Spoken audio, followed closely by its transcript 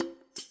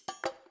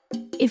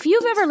If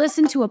you've ever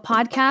listened to a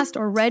podcast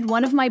or read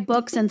one of my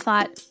books and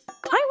thought,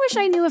 I wish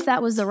I knew if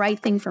that was the right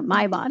thing for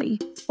my body,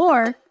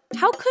 or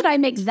how could I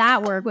make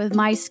that work with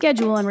my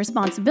schedule and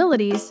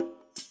responsibilities,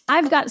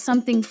 I've got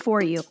something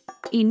for you.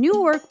 A new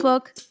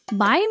workbook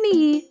by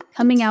me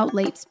coming out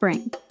late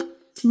spring.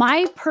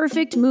 My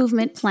Perfect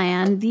Movement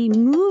Plan, the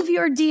Move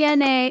Your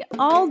DNA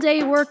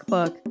all-day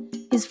workbook,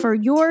 is for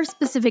your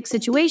specific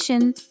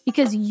situation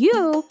because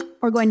you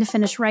are going to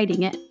finish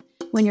writing it.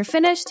 When you're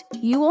finished,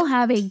 you will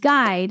have a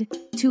guide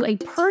to a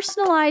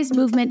personalized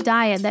movement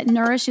diet that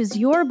nourishes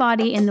your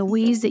body in the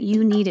ways that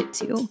you need it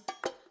to.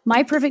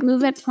 My Perfect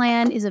Movement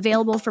Plan is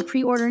available for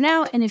pre-order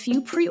now, and if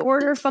you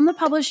pre-order from the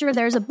publisher,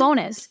 there's a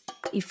bonus,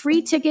 a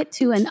free ticket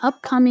to an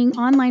upcoming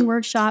online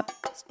workshop,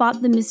 Spot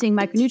the Missing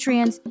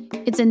Micronutrients.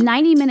 It's a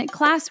 90-minute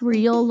class where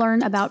you'll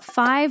learn about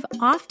 5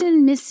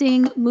 often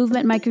missing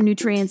movement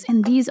micronutrients,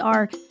 and these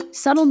are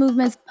subtle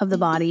movements of the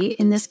body.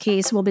 In this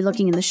case, we'll be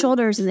looking in the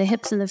shoulders and the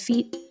hips and the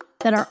feet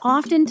that are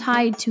often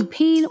tied to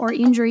pain or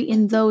injury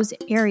in those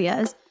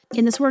areas.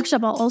 In this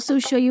workshop, I'll also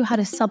show you how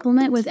to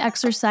supplement with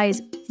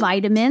exercise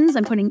vitamins.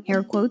 I'm putting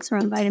air quotes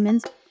around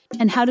vitamins,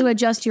 and how to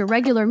adjust your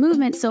regular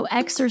movement so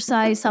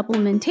exercise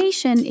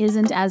supplementation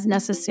isn't as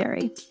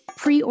necessary.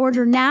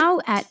 Pre-order now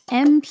at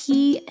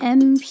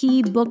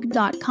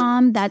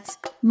mpmpbook.com. That's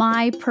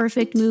My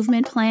Perfect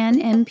Movement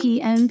Plan,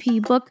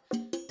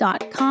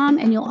 mpmpbook.com,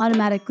 and you'll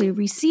automatically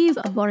receive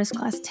a bonus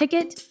class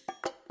ticket.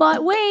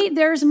 But wait,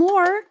 there's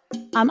more.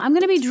 I'm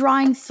going to be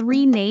drawing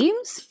 3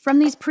 names from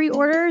these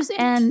pre-orders,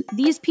 and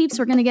these peeps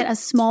are going to get a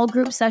small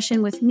group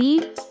session with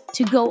me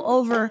to go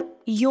over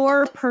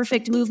your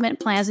perfect movement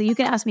plan. So you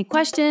can ask me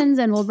questions,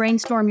 and we'll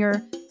brainstorm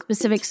your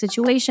specific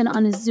situation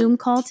on a Zoom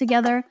call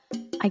together.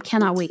 I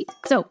cannot wait.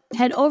 So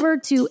head over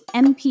to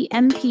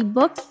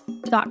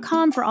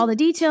mpmpbook.com for all the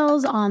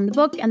details on the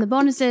book and the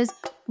bonuses.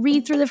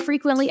 Read through the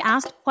frequently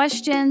asked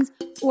questions,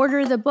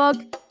 order the book,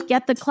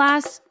 get the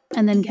class,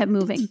 and then get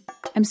moving.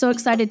 I'm so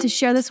excited to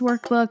share this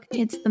workbook.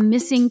 It's the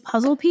missing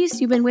puzzle piece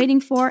you've been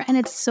waiting for, and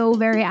it's so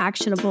very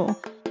actionable.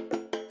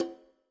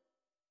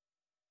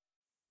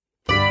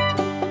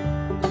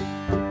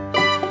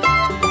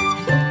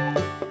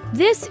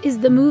 This is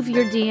the Move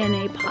Your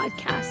DNA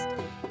podcast,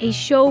 a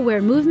show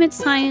where movement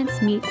science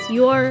meets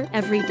your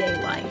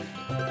everyday life.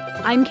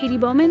 I'm Katie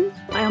Bowman,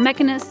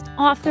 biomechanist,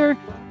 author,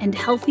 and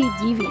healthy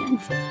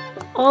deviant.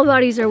 All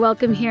bodies are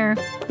welcome here.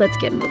 Let's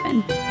get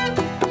moving.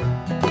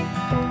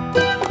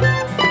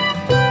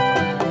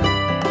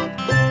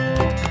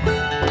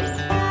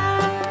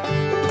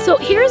 So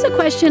here's a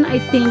question I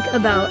think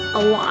about a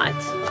lot.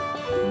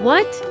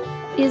 What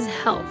is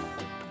health?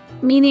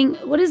 Meaning,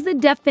 what is the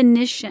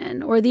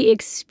definition or the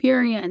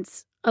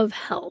experience of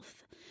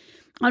health?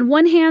 On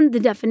one hand, the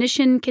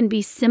definition can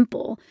be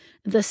simple,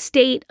 the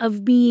state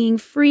of being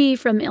free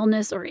from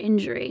illness or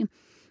injury.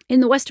 In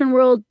the Western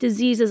world,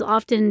 disease is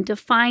often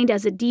defined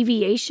as a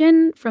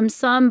deviation from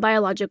some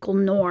biological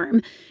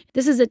norm.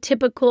 This is a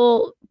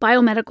typical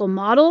biomedical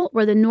model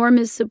where the norm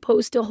is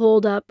supposed to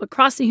hold up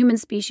across the human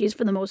species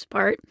for the most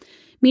part,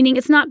 meaning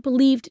it's not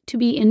believed to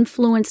be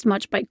influenced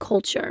much by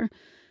culture.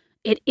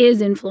 It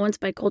is influenced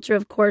by culture,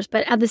 of course,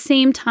 but at the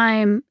same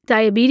time,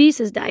 diabetes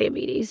is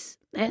diabetes.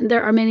 And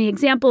there are many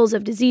examples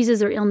of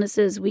diseases or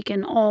illnesses we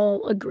can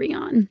all agree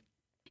on.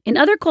 In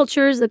other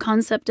cultures, the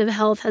concept of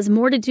health has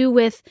more to do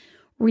with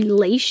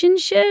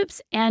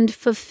relationships and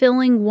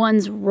fulfilling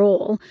one's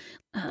role,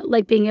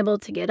 like being able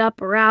to get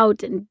up or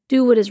out and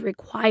do what is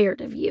required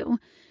of you.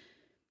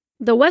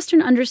 The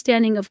Western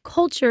understanding of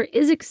culture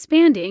is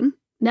expanding,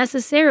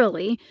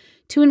 necessarily,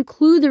 to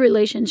include the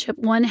relationship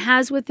one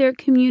has with their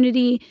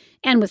community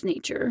and with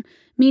nature,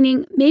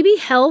 meaning maybe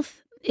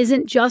health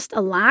isn't just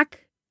a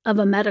lack of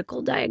a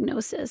medical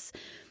diagnosis.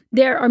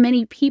 There are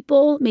many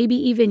people, maybe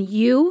even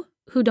you,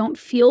 who don't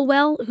feel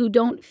well, who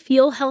don't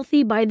feel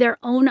healthy by their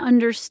own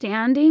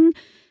understanding,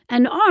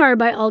 and are,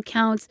 by all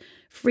counts,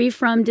 free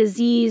from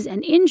disease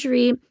and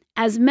injury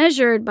as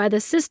measured by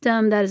the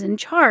system that is in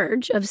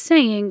charge of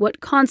saying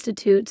what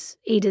constitutes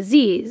a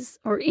disease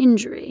or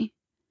injury.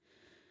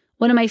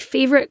 One of my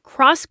favorite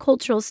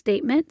cross-cultural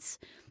statements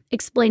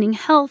explaining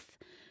health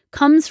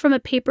comes from a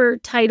paper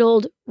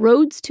titled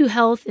Roads to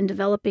Health in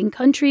Developing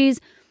Countries,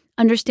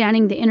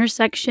 Understanding the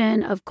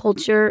Intersection of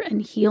Culture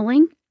and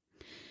Healing.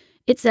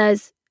 It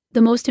says,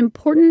 the most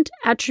important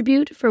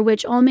attribute for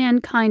which all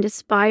mankind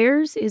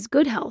aspires is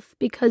good health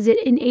because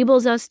it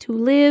enables us to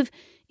live,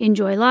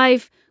 enjoy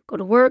life, go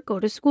to work, go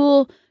to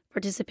school,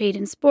 participate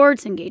in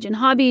sports, engage in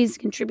hobbies,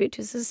 contribute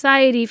to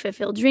society,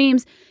 fulfill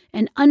dreams,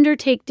 and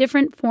undertake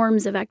different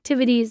forms of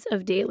activities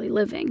of daily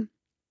living.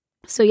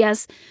 So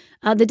yes,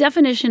 the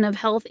definition of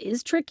health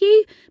is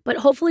tricky, but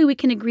hopefully we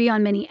can agree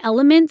on many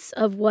elements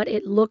of what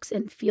it looks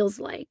and feels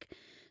like.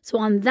 So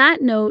on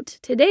that note,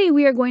 today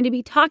we are going to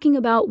be talking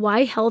about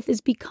why health is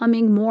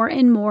becoming more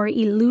and more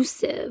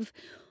elusive,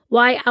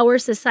 why our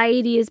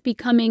society is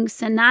becoming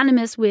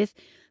synonymous with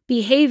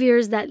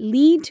behaviors that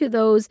lead to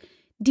those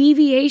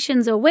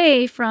deviations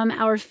away from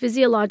our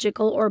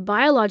physiological or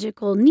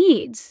biological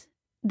needs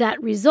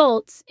that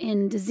results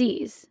in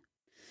disease.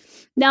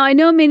 Now, I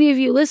know many of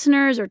you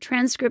listeners or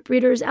transcript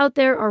readers out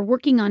there are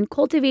working on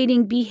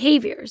cultivating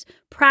behaviors,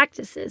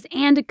 practices,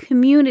 and a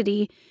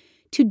community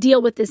to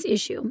deal with this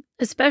issue,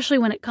 especially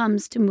when it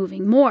comes to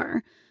moving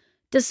more,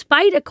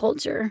 despite a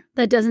culture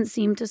that doesn't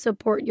seem to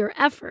support your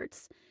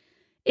efforts.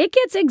 It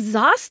gets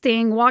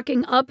exhausting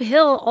walking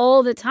uphill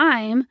all the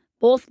time,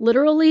 both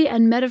literally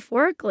and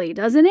metaphorically,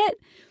 doesn't it?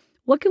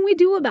 What can we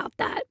do about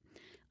that?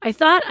 I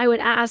thought I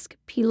would ask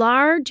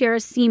Pilar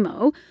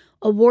Gerasimo,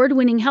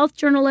 award-winning health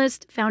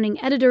journalist,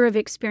 founding editor of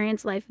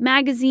Experience Life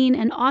magazine,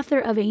 and author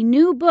of a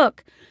new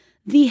book,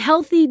 The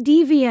Healthy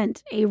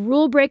Deviant, a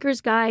rule breaker's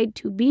guide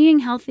to being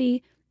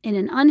healthy in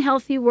an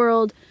unhealthy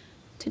world,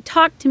 to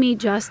talk to me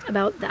just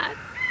about that.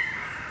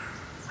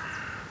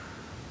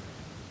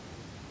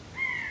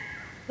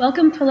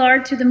 Welcome,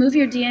 Pilar, to the Move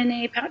Your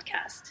DNA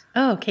podcast.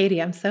 Oh,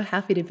 Katie, I'm so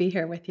happy to be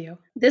here with you.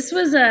 This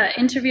was an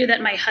interview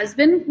that my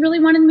husband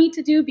really wanted me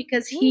to do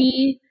because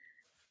he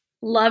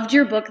loved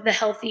your book, The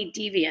Healthy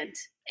Deviant.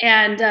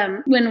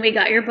 And when we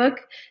got your book,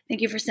 thank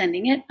you for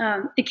sending it.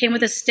 It came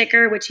with a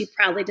sticker, which he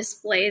proudly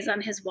displays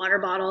on his water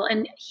bottle.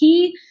 And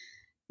he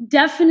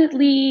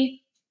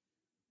definitely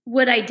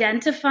would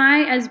identify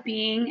as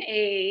being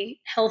a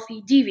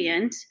healthy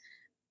deviant.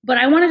 But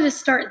I wanted to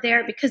start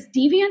there because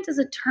deviant is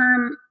a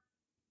term,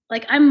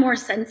 like I'm more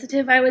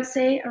sensitive, I would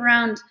say,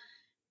 around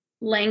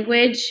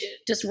language,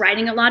 just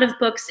writing a lot of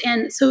books.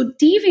 And so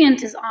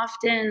deviant is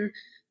often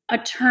a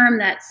term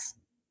that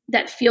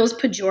feels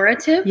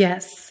pejorative.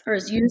 Yes. Or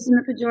is used in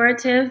the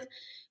pejorative.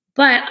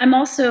 But I'm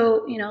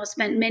also,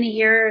 spent many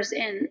years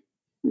in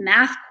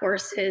math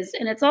courses,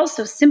 and it's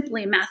also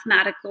simply a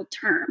mathematical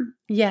term.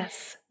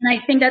 Yes. And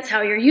I think that's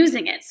how you're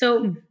using it.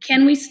 So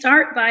can we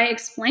start by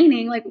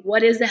explaining,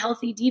 what is a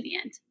healthy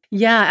deviant?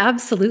 Yeah,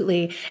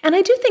 absolutely. And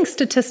I do think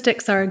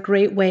statistics are a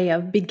great way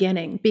of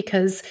beginning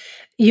because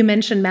you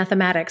mentioned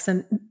mathematics,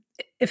 and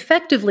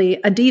effectively,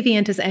 a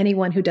deviant is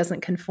anyone who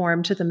doesn't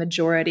conform to the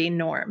majority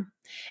norm.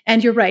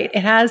 And you're right,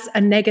 it has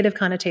a negative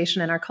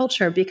connotation in our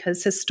culture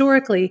because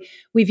historically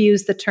we've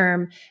used the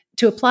term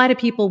to apply to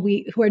people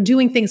who are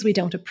doing things we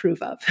don't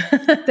approve of.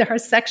 There are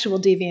sexual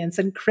deviants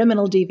and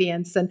criminal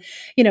deviants, and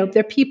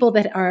they're people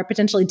that are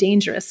potentially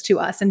dangerous to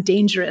us and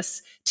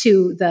dangerous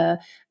to the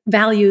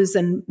values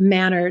and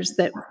manners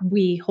that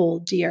we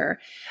hold dear.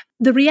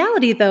 The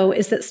reality, though,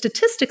 is that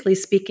statistically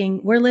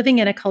speaking, we're living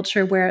in a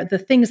culture where the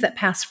things that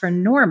pass for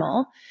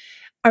normal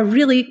are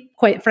really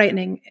quite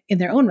frightening in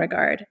their own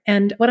regard.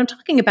 And what I'm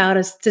talking about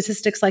is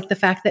statistics like the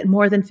fact that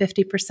more than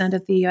 50%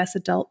 of the US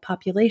adult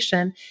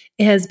population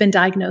has been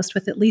diagnosed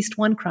with at least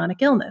one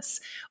chronic illness,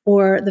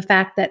 or the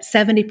fact that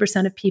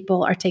 70% of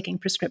people are taking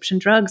prescription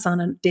drugs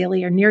on a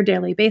daily or near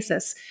daily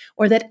basis,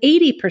 or that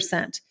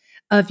 80%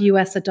 of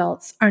US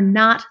adults are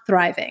not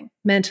thriving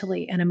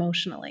mentally and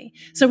emotionally.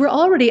 So we're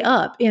already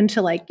up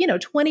into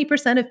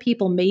 20% of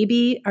people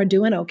maybe are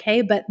doing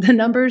okay, but the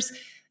numbers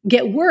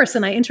get worse.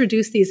 And I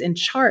introduce these in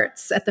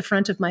charts at the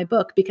front of my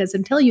book because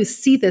until you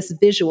see this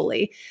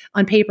visually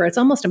on paper, it's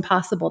almost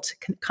impossible to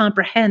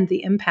comprehend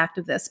the impact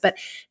of this. But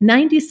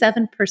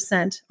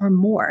 97% or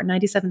more,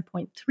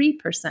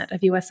 97.3%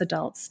 of US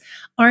adults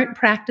aren't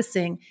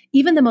practicing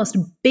even the most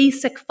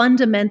basic,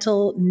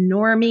 fundamental,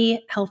 normie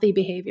healthy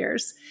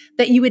behaviors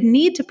that you would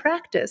need to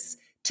practice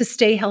to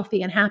stay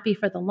healthy and happy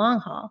for the long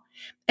haul.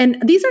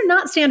 And these are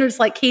not standards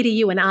like Katie,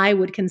 you and I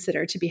would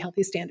consider to be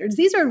healthy standards.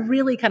 These are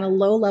really kind of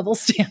low-level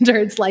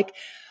standards, like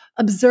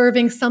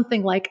observing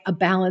something like a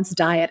balanced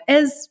diet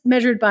as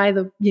measured by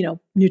the,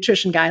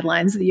 nutrition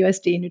guidelines, the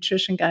USDA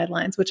nutrition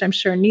guidelines, which I'm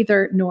sure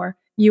neither nor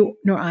you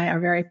nor I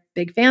are very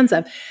big fans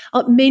of.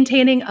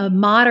 Maintaining a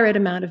moderate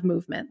amount of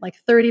movement, like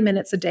 30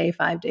 minutes a day,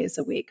 5 days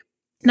a week.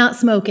 Not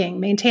smoking,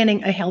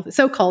 maintaining a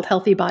so-called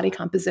healthy body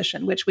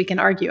composition, which we can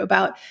argue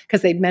about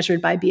because they've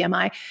measured by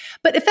BMI.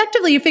 But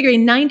effectively, you're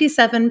figuring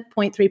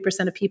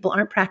 97.3% of people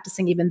aren't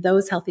practicing even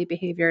those healthy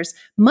behaviors,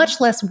 much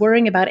less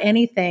worrying about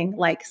anything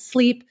like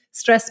sleep,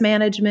 stress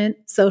management,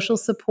 social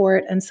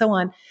support, and so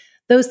on.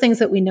 Those things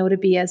that we know to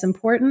be as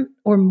important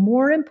or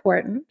more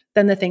important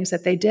than the things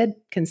that they did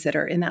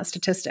consider in that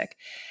statistic.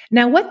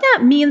 Now, what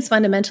that means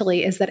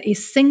fundamentally is that a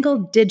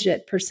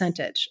single-digit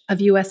percentage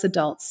of US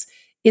adults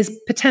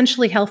is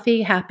potentially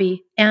healthy,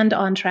 happy, and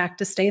on track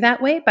to stay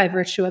that way by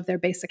virtue of their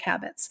basic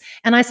habits.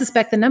 And I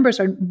suspect the numbers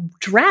are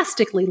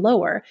drastically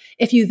lower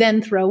if you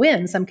then throw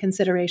in some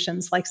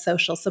considerations like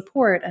social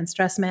support and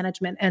stress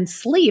management and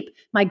sleep.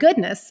 My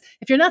goodness,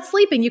 if you're not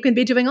sleeping, you can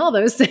be doing all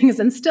those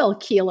things and still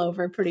keel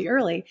over pretty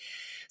early.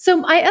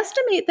 So I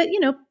estimate that,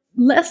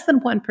 less than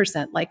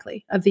 1%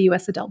 likely of the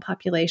US adult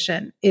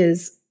population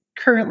is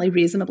currently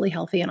reasonably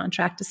healthy and on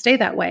track to stay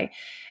that way.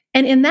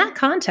 And in that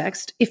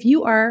context, if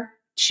you are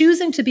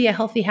choosing to be a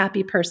healthy,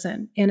 happy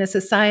person in a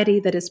society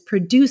that is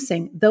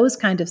producing those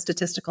kind of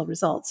statistical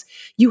results,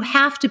 you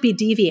have to be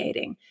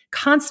deviating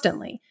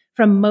constantly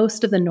from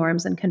most of the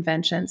norms and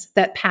conventions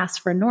that pass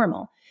for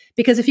normal.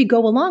 Because if you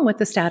go along with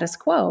the status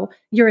quo,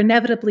 you're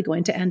inevitably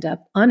going to end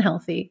up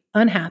unhealthy,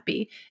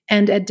 unhappy,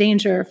 and at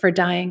danger for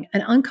dying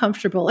an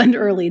uncomfortable and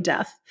early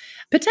death.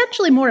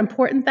 Potentially more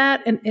important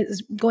that, and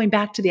is going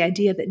back to the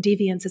idea that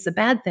deviance is a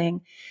bad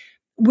thing,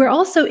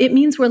 it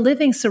means we're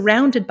living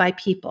surrounded by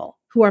people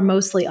who are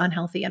mostly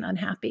unhealthy and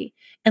unhappy,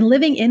 and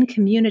living in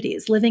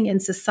communities, living in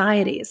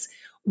societies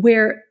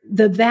where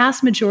the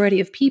vast majority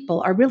of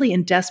people are really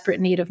in desperate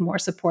need of more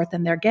support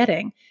than they're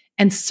getting,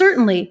 and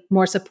certainly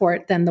more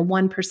support than the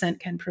 1%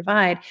 can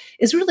provide,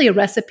 is really a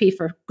recipe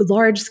for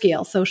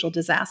large-scale social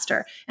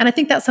disaster. And I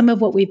think that's some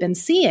of what we've been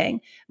seeing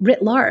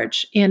writ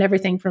large in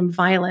everything from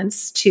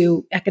violence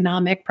to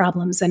economic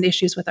problems and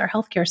issues with our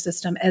healthcare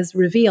system as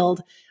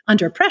revealed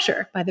under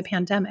pressure by the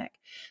pandemic.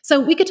 So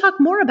we could talk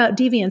more about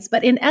deviance,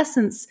 but in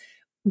essence,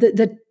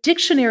 the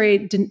dictionary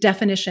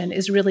definition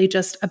is really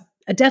just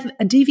a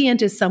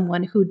deviant is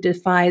someone who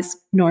defies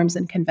norms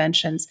and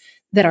conventions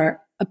that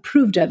are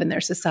approved of in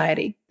their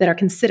society, that are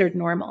considered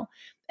normal.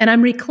 And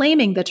I'm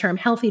reclaiming the term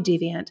healthy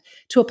deviant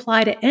to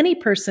apply to any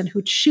person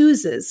who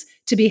chooses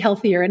to be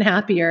healthier and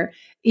happier,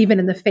 even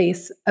in the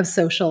face of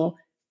social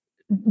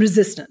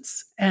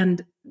resistance.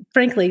 And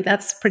frankly,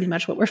 that's pretty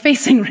much what we're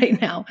facing right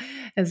now,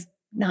 is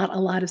not a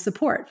lot of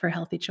support for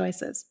healthy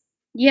choices.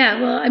 Yeah,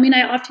 well, I mean,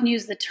 I often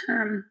use the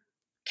term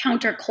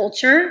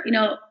counterculture.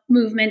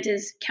 Movement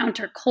is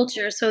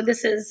counterculture. So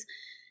this is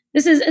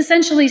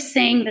essentially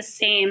saying the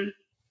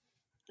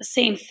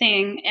same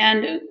thing.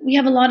 And we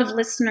have a lot of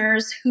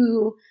listeners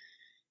who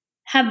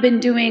have been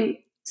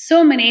doing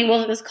so many,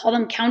 let's call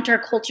them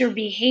counterculture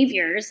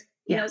behaviors,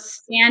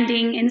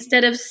 standing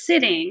instead of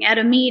sitting at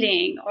a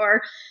meeting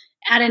or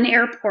at an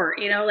airport,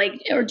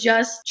 or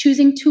just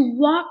choosing to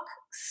walk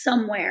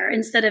somewhere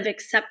instead of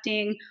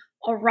accepting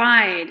a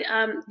ride,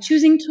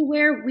 choosing to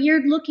wear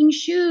weird looking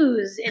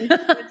shoes. And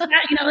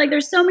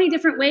there's so many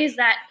different ways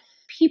that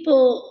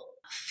people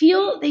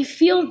feel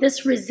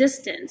this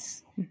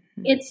resistance.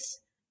 Mm-hmm. It's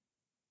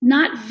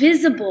not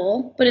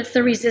visible, but it's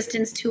the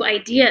resistance to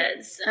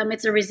ideas.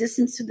 It's a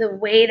resistance to the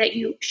way that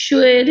you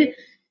should,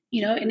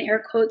 in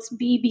air quotes,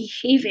 be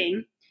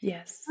behaving.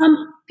 Yes.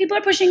 People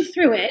are pushing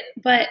through it,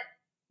 but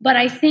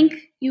I think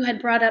you had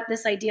brought up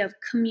this idea of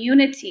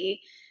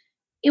community.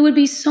 It would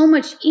be so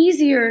much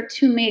easier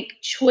to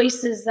make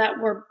choices that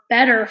were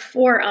better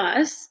for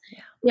us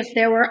if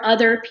there were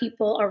other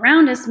people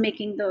around us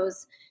making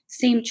those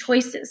same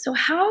choices. So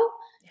how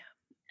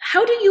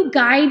do you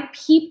guide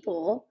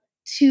people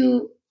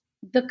to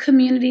the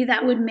community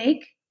that would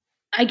make,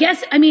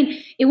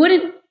 it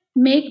wouldn't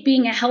make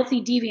being a healthy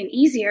deviant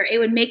easier. It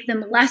would make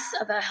them less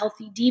of a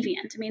healthy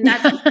deviant. I mean,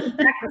 that's exactly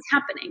what's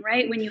happening,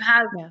 right? When you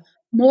have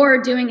more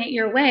doing it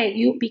your way,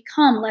 you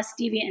become less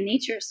deviant in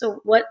nature. So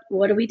what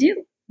do we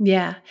do?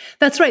 Yeah,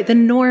 that's right. The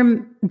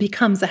norm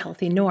becomes a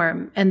healthy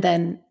norm. And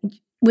then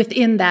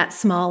within that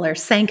smaller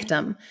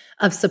sanctum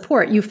of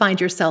support, you find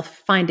yourself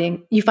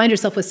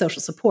with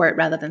social support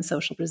rather than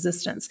social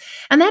resistance.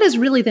 And that is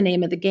really the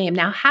name of the game.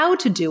 Now, how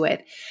to do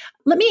it?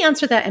 Let me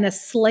answer that in a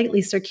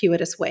slightly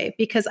circuitous way,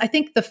 because I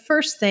think the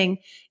first thing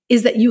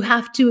is that you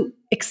have to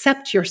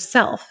accept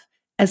yourself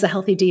as a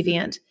healthy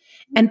deviant.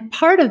 And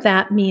part of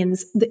that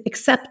means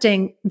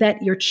accepting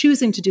that you're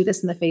choosing to do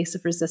this in the face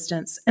of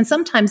resistance, and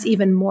sometimes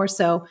even more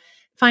so,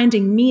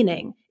 finding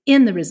meaning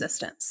in the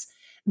resistance.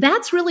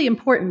 That's really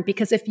important,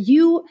 because if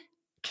you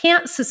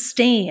can't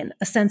sustain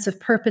a sense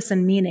of purpose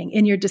and meaning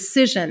in your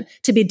decision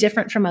to be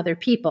different from other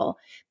people,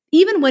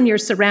 even when you're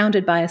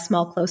surrounded by a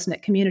small,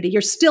 close-knit community,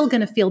 you're still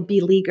going to feel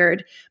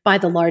beleaguered by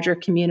the larger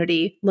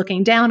community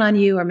looking down on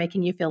you or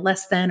making you feel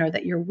less than, or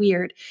that you're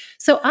weird.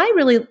 So I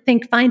really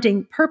think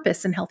finding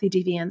purpose in healthy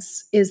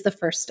deviance is the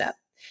first step.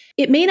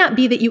 It may not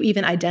be that you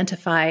even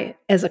identify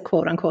as a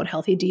quote unquote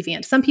healthy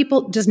deviant. Some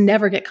people just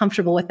never get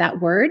comfortable with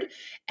that word.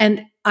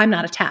 And I'm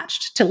not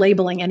attached to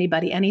labeling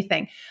anybody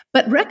anything.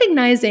 But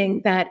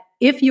recognizing that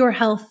if your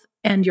health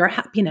and your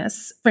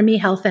happiness, for me,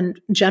 health and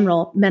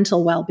general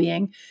mental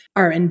well-being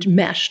are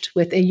enmeshed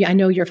with, I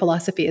know your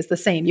philosophy is the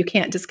same. You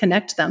can't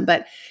disconnect them.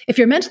 But if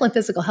your mental and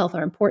physical health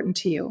are important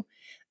to you,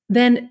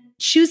 then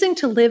choosing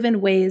to live in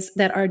ways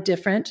that are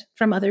different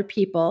from other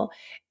people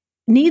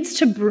needs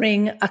to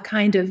bring a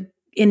kind of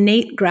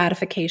innate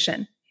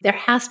gratification. There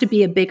has to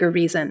be a bigger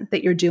reason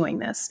that you're doing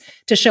this,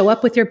 to show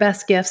up with your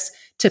best gifts,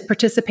 to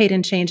participate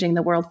in changing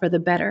the world for the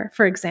better,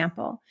 for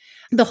example.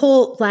 The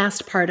whole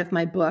last part of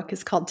my book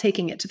is called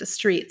Taking It to the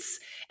Streets.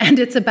 And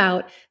it's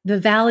about the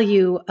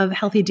value of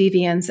healthy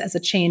deviance as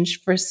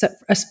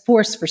a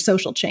force for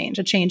social change,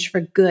 a change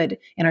for good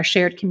in our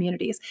shared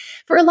communities.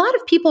 For a lot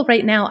of people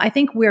right now, I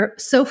think we're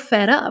so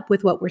fed up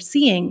with what we're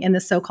seeing in the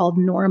so-called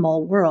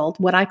normal world,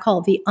 what I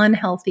call the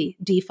unhealthy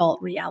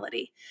default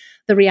reality,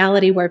 the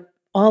reality where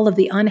all of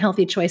the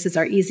unhealthy choices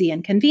are easy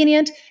and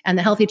convenient, and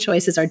the healthy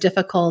choices are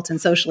difficult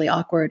and socially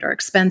awkward or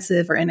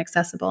expensive or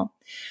inaccessible.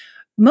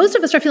 Most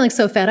of us are feeling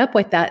so fed up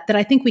with that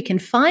I think we can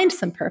find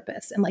some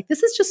purpose. And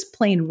this is just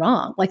plain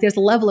wrong. There's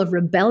a level of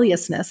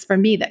rebelliousness for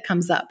me that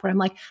comes up where I'm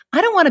like,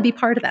 I don't want to be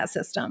part of that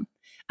system.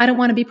 I don't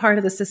want to be part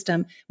of the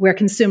system where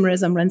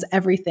consumerism runs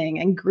everything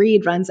and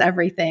greed runs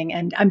everything.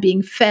 And I'm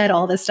being fed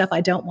all this stuff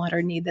I don't want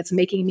or need that's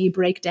making me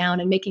break down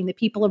and making the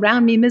people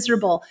around me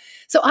miserable.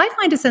 So I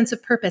find a sense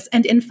of purpose.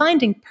 And in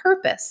finding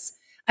purpose,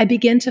 I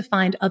begin to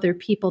find other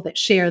people that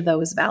share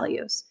those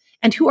values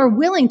and who are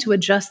willing to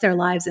adjust their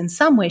lives in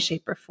some way,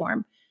 shape, or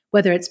form,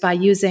 whether it's by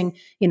using,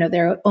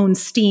 their own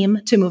steam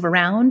to move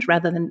around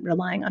rather than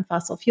relying on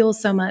fossil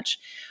fuels so much,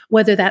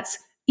 whether that's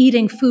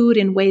eating food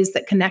in ways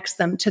that connects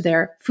them to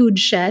their food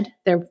shed,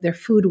 their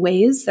food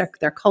ways,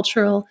 their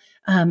cultural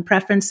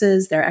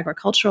preferences, their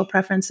agricultural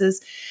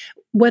preferences,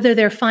 whether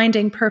they're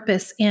finding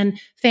purpose in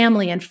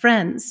family and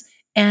friends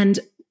and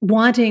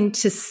wanting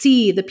to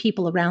see the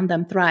people around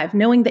them thrive,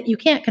 knowing that you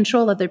can't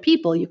control other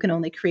people, you can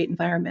only create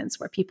environments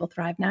where people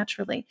thrive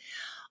naturally.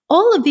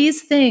 All of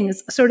these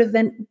things sort of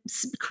then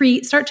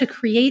start to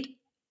create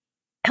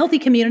healthy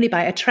community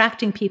by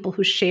attracting people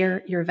who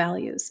share your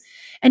values.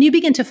 And you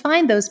begin to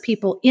find those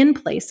people in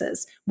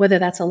places, whether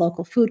that's a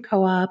local food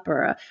co-op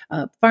or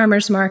a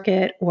farmer's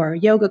market or a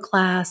yoga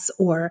class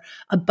or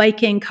a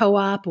biking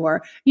co-op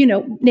or,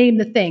 name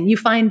the thing. You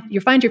find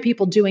your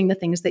people doing the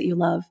things that you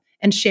love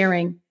and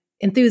sharing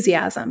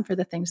enthusiasm for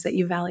the things that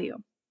you value.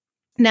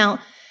 Now,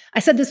 I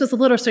said this was a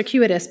little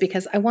circuitous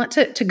because I want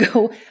to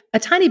go a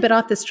tiny bit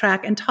off this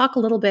track and talk a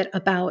little bit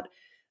about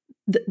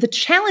the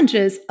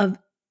challenges of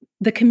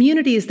the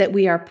communities that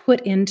we are put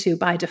into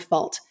by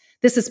default.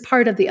 This is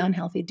part of the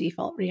unhealthy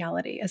default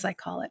reality, as I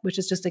call it, which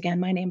is just,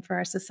 again, my name for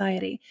our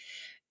society.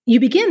 You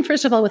begin,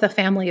 first of all, with a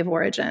family of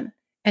origin.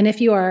 And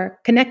if you are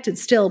connected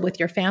still with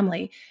your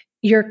family,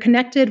 you're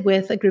connected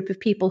with a group of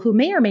people who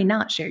may or may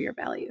not share your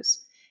values.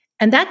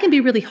 And that can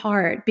be really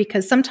hard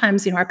because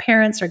sometimes, our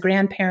parents or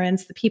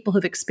grandparents, the people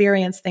who've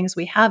experienced things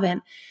we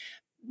haven't,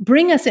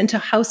 bring us into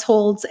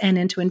households and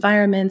into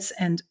environments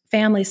and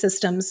family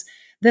systems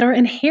that are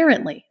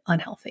inherently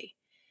unhealthy.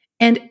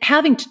 And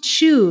having to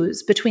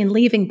choose between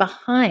leaving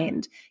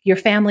behind your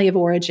family of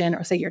origin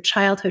or, say, your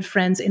childhood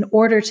friends in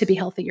order to be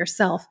healthy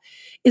yourself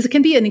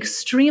can be an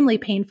extremely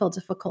painful,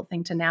 difficult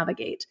thing to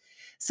navigate.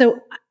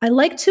 So I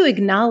like to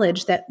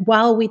acknowledge that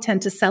while we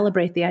tend to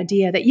celebrate the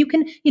idea that you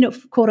can,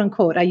 quote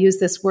unquote, I use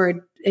this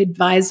word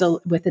advise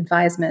with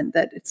advisement,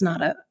 that it's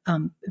not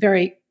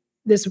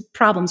there's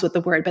problems with the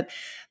word, but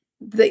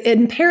the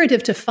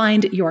imperative to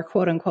find your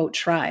quote unquote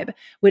tribe,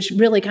 which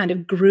really kind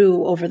of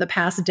grew over the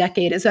past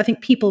decade, is I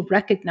think people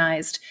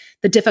recognized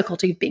the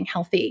difficulty of being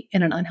healthy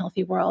in an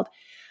unhealthy world.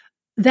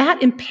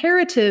 That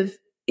imperative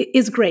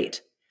is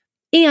great.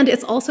 And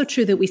it's also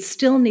true that we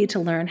still need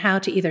to learn how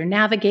to either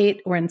navigate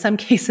or in some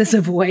cases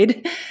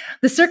avoid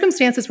the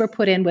circumstances we're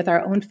put in with our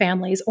own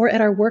families or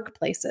at our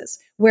workplaces,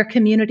 where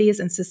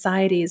communities and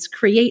societies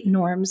create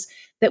norms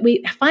that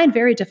we find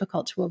very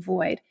difficult to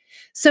avoid.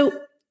 So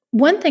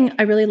one thing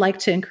I really like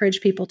to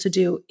encourage people to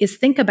do is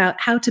think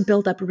about how to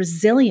build up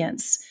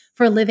resilience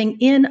for living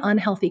in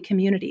unhealthy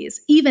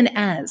communities, even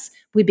as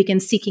we begin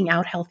seeking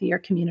out healthier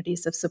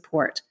communities of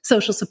support,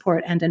 social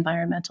support and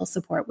environmental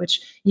support,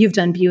 which you've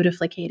done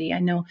beautifully, Katie. I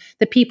know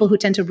the people who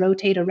tend to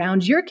rotate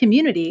around your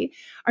community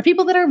are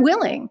people that are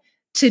willing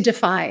to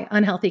defy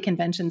unhealthy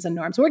conventions and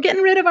norms. We're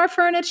getting rid of our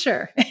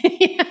furniture.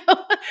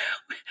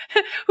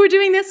 We're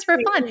doing this for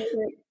fun.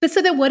 But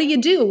so then what do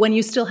you do when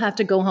you still have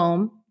to go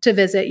home to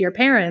visit your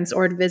parents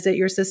or to visit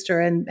your sister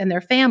and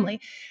their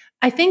family?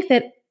 I think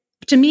that,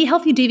 to me,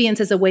 healthy deviance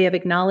is a way of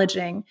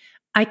acknowledging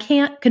I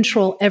can't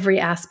control every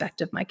aspect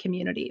of my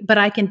community, but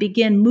I can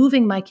begin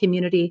moving my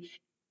community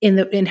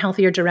in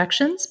healthier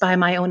directions by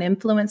my own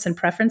influence and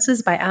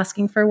preferences, by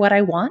asking for what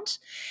I want,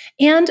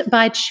 and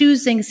by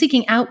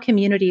seeking out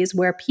communities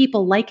where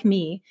people like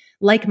me,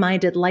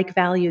 like-minded,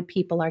 like-valued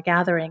people are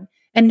gathering,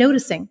 and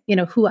noticing,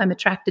 who I'm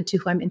attracted to,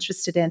 who I'm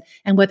interested in,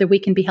 and whether we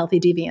can be healthy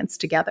deviants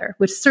together,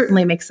 which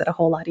certainly makes it a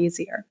whole lot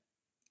easier.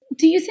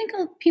 Do you think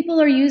people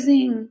are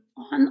using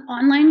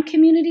online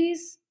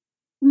communities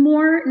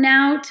more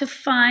now to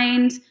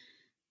find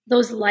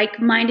those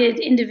like-minded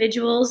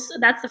individuals?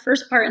 That's the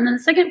first part. And then the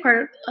second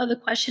part of the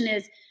question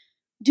is,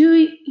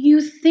 do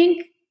you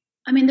think,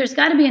 there's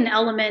got to be an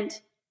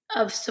element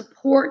of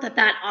support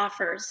that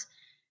offers,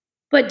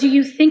 but do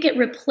you think it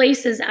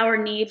replaces our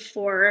need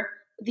for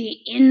the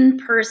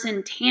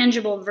in-person,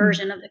 tangible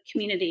version of the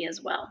community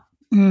as well?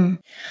 I'm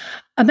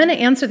going to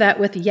answer that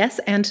with yes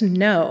and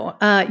no.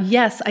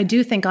 Yes, I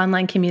do think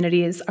online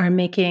communities are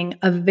making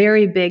a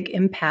very big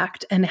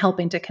impact and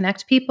helping to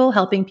connect people,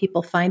 helping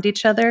people find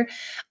each other.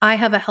 I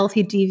have a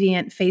Healthy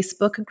Deviant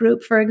Facebook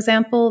group, for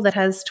example, that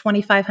has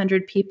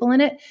 2,500 people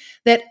in it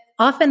that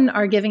often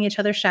are giving each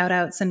other shout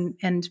outs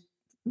and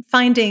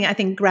finding, I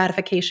think,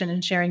 gratification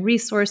in sharing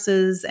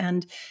resources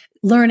and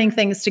learning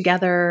things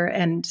together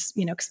and,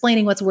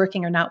 explaining what's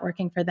working or not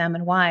working for them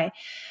and why.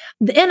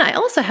 And I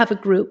also have a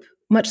group,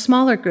 much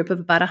smaller group of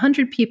about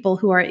 100 people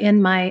who are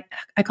in I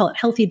call it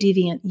Healthy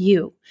Deviant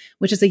U,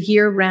 which is a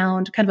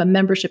year-round kind of a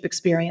membership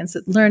experience,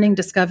 learning,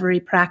 discovery,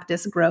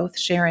 practice, growth,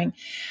 sharing.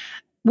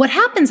 what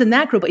happens in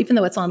that group, even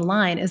though it's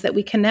online, is that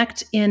we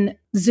connect in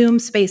Zoom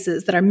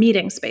spaces that are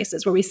meeting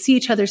spaces where we see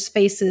each other's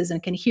faces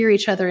and can hear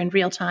each other in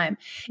real time.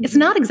 Mm-hmm. It's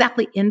not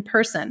exactly in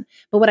person,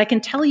 but what I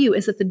can tell you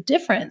is that the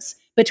difference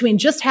between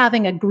just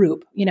having a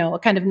group, a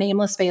kind of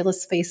nameless,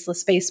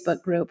 faceless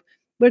Facebook group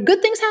where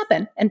good things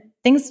happen and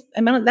things,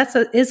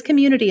 is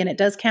community and it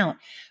does count,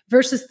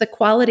 versus the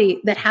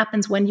quality that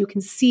happens when you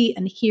can see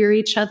and hear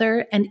each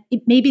other and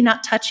maybe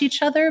not touch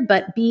each other,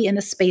 but be in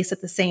a space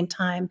at the same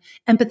time,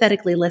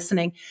 empathetically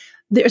listening.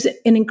 There's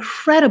an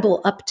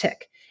incredible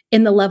uptick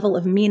in the level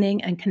of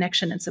meaning and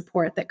connection and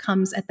support that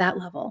comes at that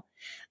level.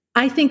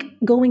 I think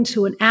going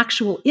to an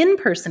actual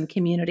in-person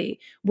community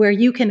where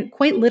you can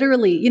quite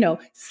literally,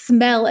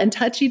 smell and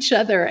touch each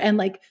other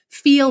and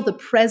feel the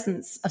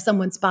presence of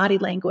someone's body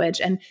language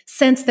and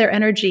sense their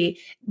energy.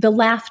 The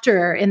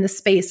laughter in the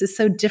space is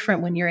so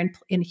different when you're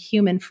in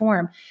human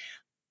form.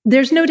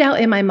 There's no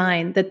doubt in my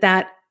mind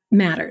that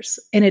matters.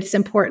 And it's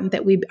important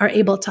that we are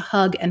able to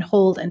hug and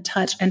hold and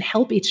touch and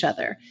help each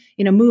other,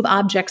 move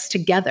objects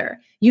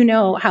together.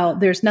 How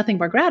there's nothing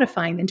more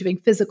gratifying than doing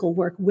physical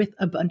work with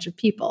a bunch of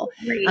people.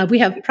 Right. We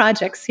have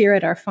projects here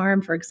at our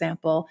farm, for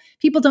example.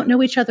 People don't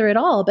know each other at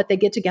all, but they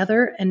get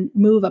together and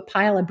move a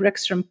pile of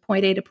bricks from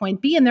point A to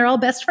point B, and they're all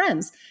best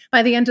friends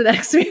by the end of that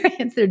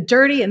experience. They're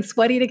dirty and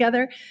sweaty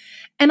together.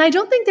 And I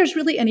don't think there's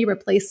really any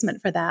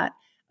replacement for that.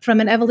 From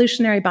an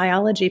evolutionary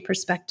biology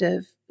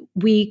perspective,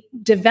 we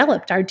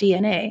developed our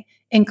DNA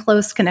in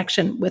close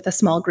connection with a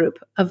small group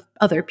of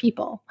other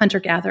people,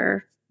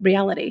 hunter-gatherer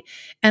reality.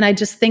 And I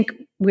just think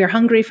we're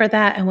hungry for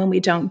that. And when we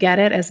don't get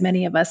it, as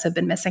many of us have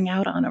been missing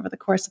out on over the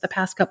course of the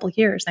past couple of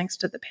years, thanks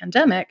to the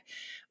pandemic,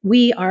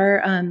 we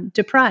are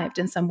deprived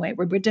in some way,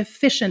 where we're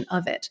deficient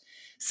of it.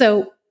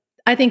 So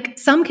I think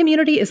some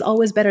community is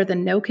always better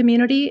than no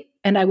community.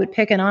 And I would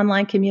pick an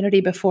online community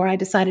before I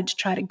decided to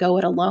try to go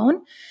it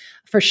alone,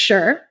 for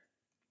sure.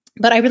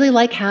 But I really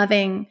like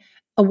having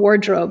a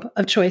wardrobe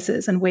of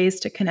choices and ways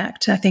to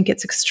connect. I think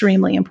it's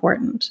extremely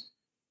important.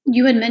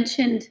 You had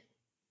mentioned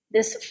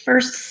this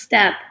first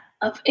step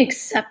of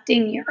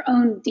accepting your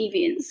own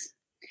deviance.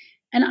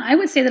 And I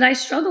would say that I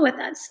struggle with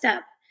that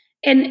step.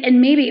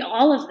 And maybe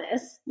all of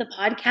this, the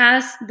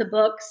podcast, the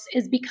books,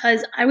 is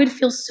because I would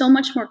feel so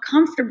much more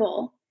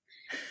comfortable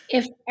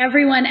if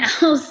everyone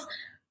else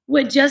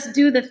would just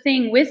do the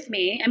thing with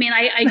me. I mean,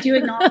 I do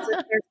acknowledge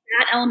that there's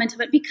that element of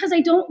it, because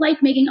I don't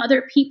like making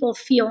other people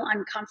feel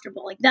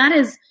uncomfortable. That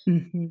has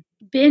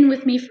been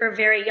with me for a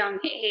very young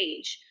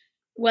age,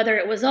 whether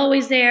it was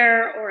always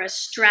there or a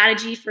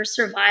strategy for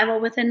survival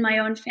within my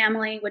own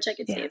family, which I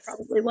could say it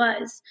probably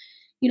was,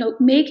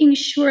 making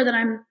sure that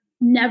I'm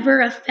never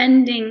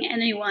offending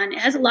anyone. It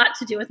has a lot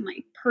to do with my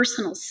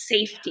personal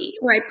safety,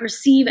 or I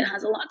perceive it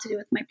has a lot to do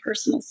with my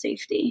personal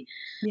safety.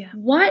 Yeah.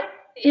 What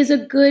is a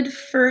good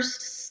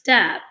first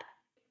step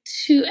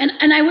to,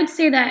 and I would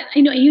say that,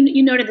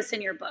 you noted this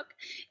in your book,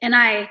 and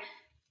I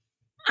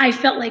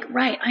felt like,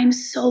 right, I'm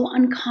so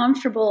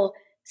uncomfortable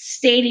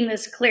stating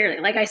this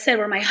clearly. Like I said,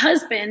 where my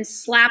husband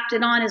slapped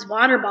it on his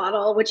water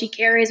bottle, which he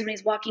carries when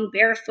he's walking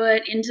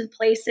barefoot into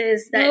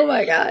places that, oh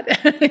my God,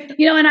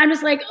 and I'm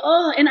just like,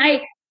 oh, and I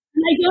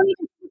don't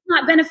even, it's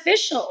not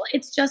beneficial.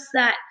 It's just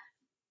that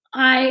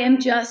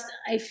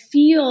I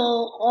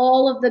feel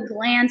all of the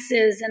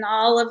glances and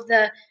all of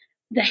the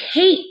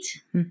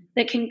hate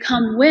that can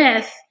come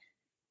with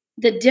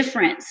the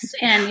difference.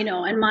 And,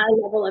 and my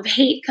level of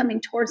hate coming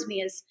towards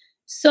me is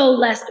so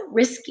less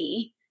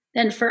risky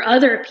than for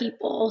other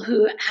people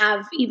who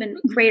have even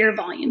greater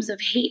volumes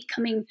of hate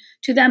coming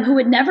to them, who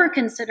would never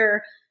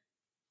consider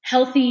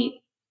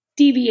healthy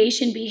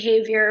deviation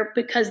behavior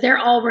because they're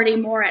already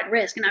more at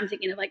risk. And I'm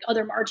thinking of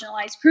other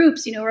marginalized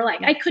groups, who are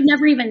like, I could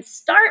never even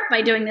start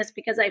by doing this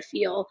because I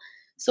feel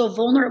so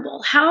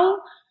vulnerable.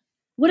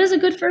 What is a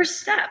good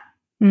first step?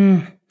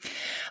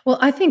 Well,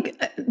 I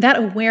think that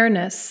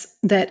awareness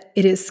that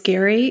it is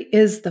scary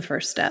is the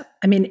first step.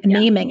 I mean,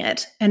 naming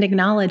it and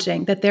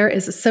acknowledging that there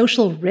is a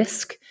social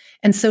risk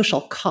and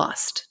social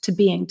cost to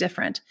being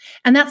different.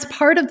 And that's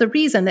part of the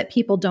reason that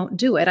people don't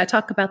do it. I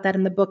talk about that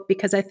in the book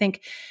because I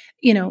think,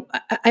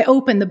 I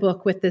open the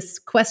book with this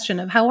question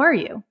of how are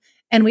you?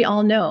 And we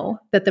all know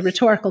that the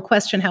rhetorical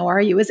question, how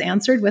are you, is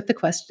answered with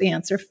the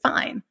answer,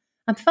 fine.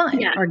 I'm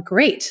fine, or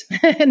great.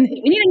 We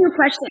need a new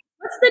question.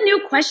 What's the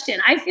new question?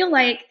 I feel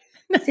like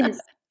since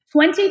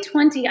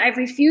 2020, I've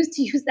refused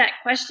to use that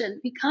question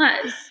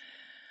because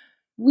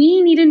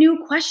we need a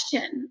new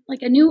question,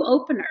 like a new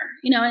opener.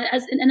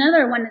 As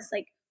another one is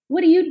like,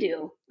 what do you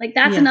do?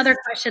 That's another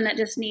question that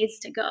just needs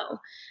to go.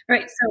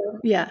 Right. So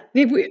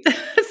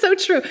so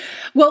true.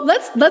 Well,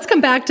 let's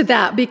come back to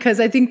that, because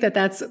I think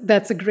that's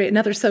a great,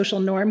 another social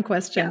norm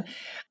question. Yeah.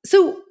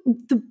 So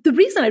the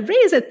reason I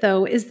raise it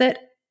though, is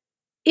that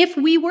if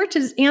we were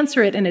to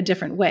answer it in a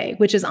different way,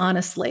 which is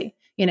honestly,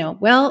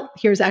 well,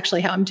 here's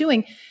actually how I'm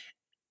doing,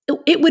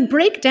 it would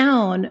break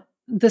down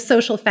the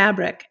social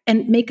fabric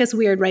and make us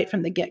weird right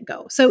from the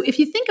get-go. So if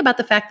you think about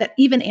the fact that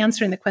even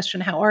answering the question,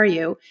 how are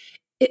you,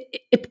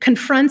 it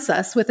confronts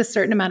us with a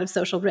certain amount of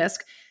social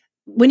risk.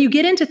 when you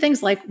get into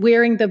things like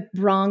wearing the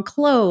wrong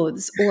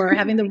clothes or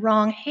having the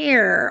wrong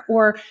hair,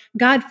 or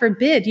God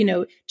forbid,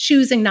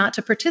 choosing not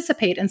to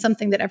participate in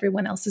something that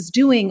everyone else is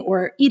doing,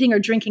 or eating or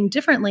drinking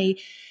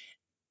differently,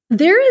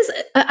 there is,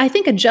 I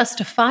think, a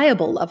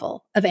justifiable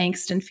level of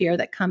angst and fear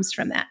that comes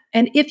from that.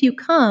 And if you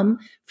come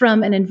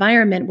from an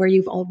environment where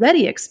you've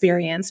already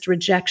experienced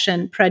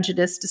rejection,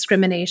 prejudice,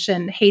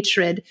 discrimination,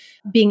 hatred,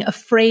 being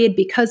afraid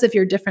because of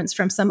your difference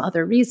from some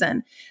other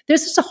reason,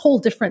 there's just a whole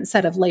different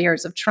set of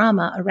layers of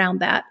trauma around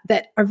that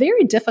are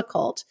very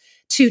difficult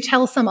to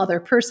tell some other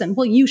person,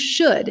 well, you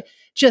should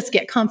just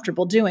get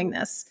comfortable doing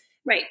this.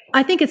 Right.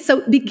 I think it's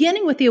so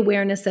beginning with the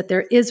awareness that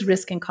there is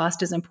risk and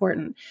cost is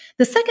important.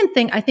 The second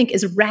thing I think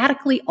is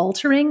radically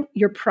altering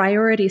your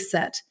priority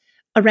set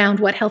around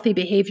what healthy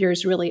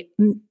behaviors really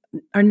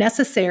are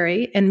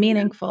necessary and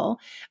meaningful.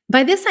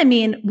 By this, I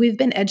mean, we've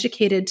been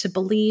educated to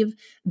believe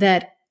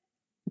that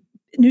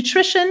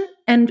nutrition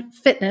and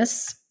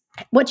fitness,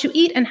 what you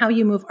eat and how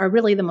you move, are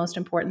really the most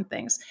important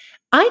things.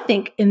 I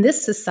think in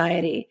this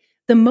society,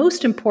 the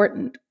most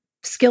important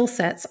skill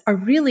sets are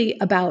really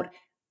about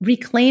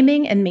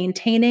reclaiming and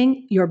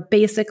maintaining your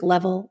basic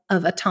level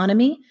of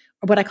autonomy,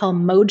 or what I call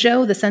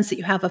mojo, the sense that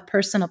you have of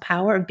personal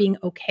power, of being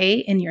okay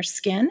in your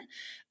skin,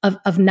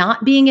 of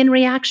not being in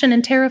reaction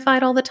and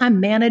terrified all the time,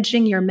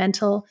 managing your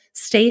mental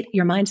state,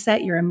 your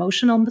mindset, your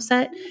emotional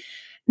set.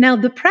 Now,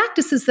 the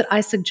practices that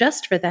I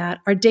suggest for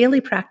that are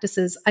daily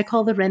practices I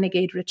call the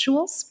renegade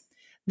rituals.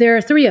 There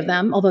are 3 of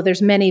them, although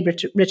there's many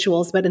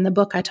rituals, but in the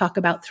book I talk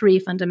about 3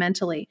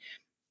 fundamentally.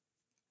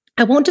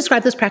 I won't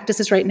describe those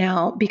practices right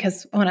now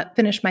because I want to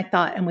finish my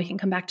thought and we can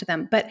come back to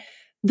them. But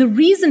the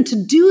reason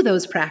to do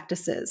those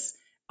practices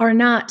are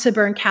not to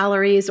burn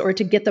calories or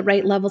to get the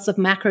right levels of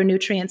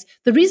macronutrients.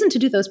 The reason to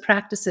do those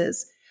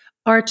practices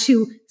are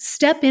to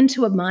step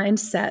into a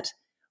mindset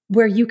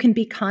where you can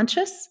be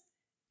conscious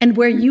and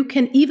where you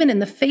can, even in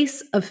the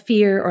face of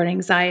fear or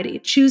anxiety,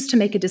 choose to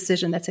make a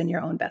decision that's in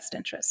your own best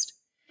interest.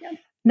 Yeah.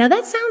 Now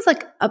that sounds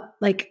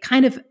like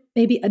kind of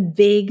maybe a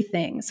vague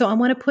thing. So I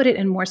want to put it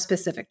in more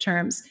specific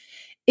terms.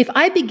 If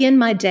I begin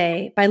my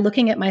day by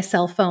looking at my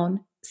cell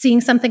phone,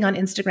 seeing something on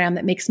Instagram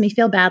that makes me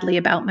feel badly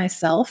about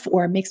myself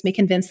or makes me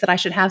convinced that I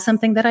should have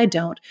something that I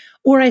don't,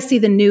 or I see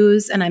the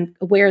news and I'm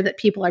aware that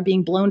people are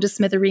being blown to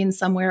smithereens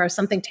somewhere or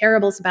something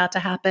terrible is about to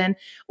happen,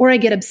 or I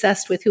get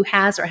obsessed with who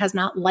has or has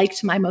not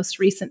liked my most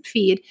recent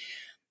feed,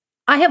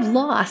 I have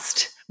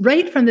lost,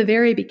 right from the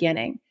very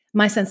beginning,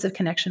 my sense of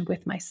connection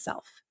with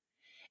myself.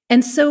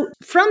 And so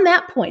from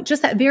that point,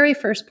 just that very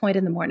first point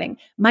in the morning,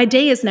 my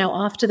day is now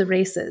off to the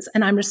races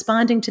and I'm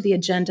responding to the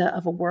agenda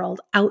of a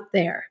world out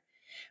there.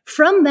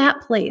 From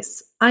that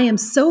place, I am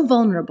so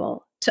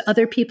vulnerable to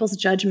other people's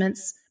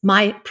judgments,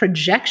 my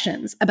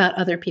projections about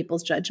other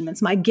people's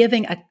judgments, my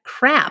giving a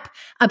crap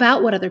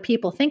about what other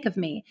people think of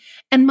me,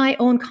 and my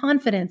own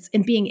confidence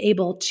in being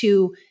able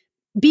to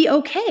be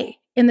okay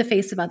in the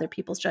face of other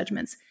people's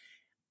judgments.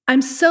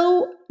 I'm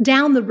so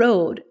down the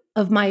road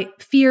of my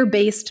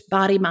fear-based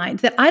body mind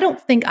that I don't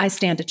think I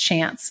stand a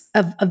chance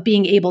of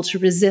being able to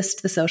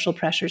resist the social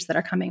pressures that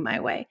are coming my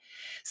way.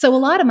 So a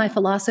lot of my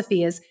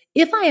philosophy is,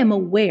 if I am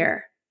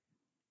aware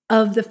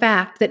of the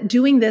fact that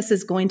doing this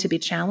is going to be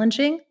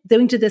challenging,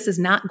 doing this is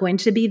not going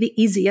to be the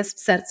easiest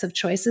sets of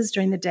choices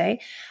during the day,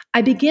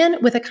 I begin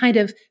with a kind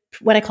of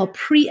what I call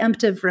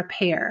preemptive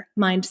repair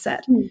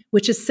mindset,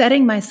 which is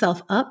setting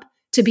myself up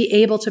to be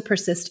able to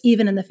persist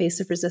even in the face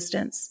of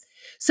resistance.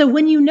 So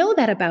when you know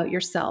that about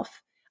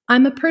yourself,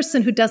 I'm a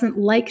person who doesn't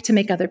like to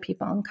make other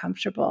people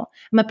uncomfortable.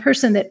 I'm a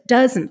person that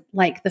doesn't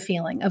like the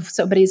feeling of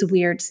somebody's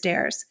weird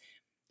stares.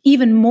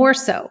 Even more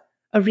so,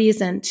 a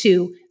reason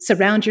to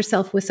surround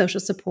yourself with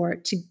social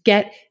support, to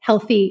get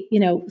healthy,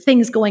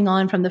 things going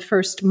on from the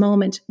first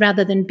moment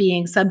rather than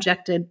being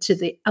subjected to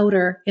the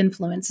outer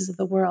influences of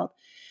the world.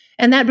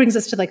 And that brings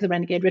us to the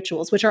renegade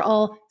rituals, which are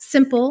all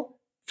simple,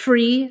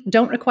 free,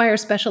 don't require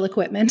special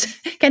equipment,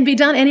 can be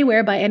done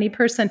anywhere by any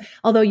person,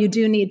 although you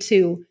do need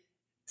to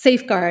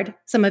safeguard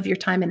some of your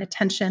time and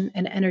attention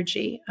and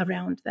energy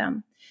around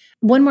them.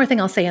 One more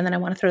thing I'll say, and then I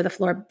want to throw the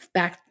floor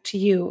back to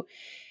you.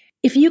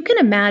 If you can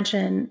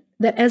imagine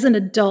that as an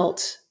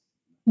adult,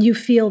 you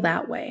feel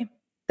that way,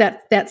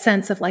 that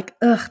sense of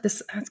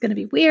that's going to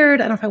be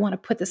weird. I don't know if I want to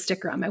put this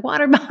sticker on my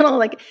water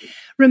bottle.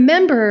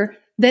 Remember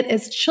that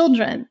as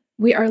children,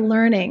 we are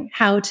learning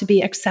how to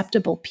be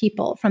acceptable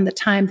people from the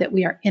time that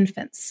we are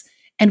infants.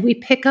 And we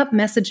pick up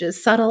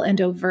messages, subtle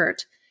and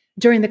overt,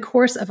 during the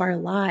course of our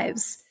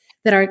lives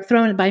that are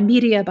thrown by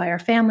media, by our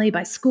family,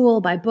 by school,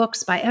 by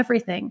books, by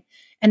everything.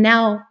 And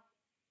now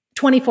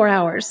 24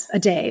 hours a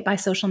day by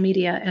social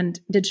media and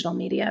digital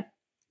media.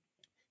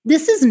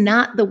 This is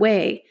not the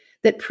way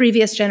that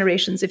previous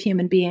generations of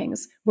human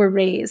beings were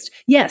raised.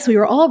 Yes, we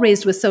were all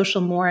raised with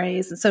social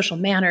mores and social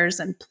manners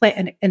and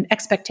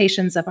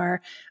expectations of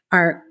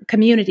our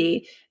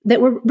community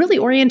that were really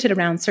oriented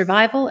around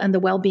survival and the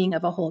well-being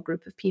of a whole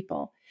group of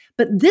people.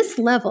 But this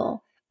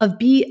level of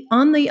be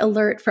on the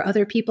alert for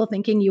other people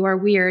thinking you are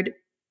weird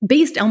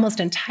based almost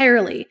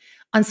entirely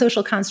on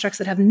social constructs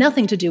that have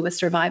nothing to do with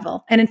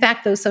survival. And in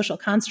fact, those social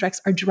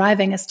constructs are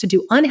driving us to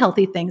do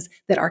unhealthy things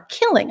that are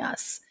killing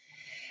us.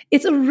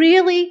 It's a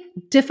really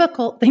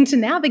difficult thing to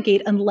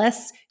navigate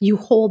unless you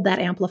hold that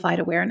amplified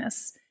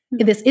awareness.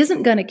 If this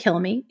isn't going to kill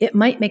me, it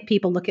might make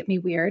people look at me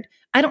weird.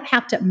 I don't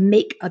have to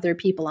make other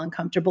people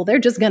uncomfortable. They're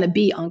just going to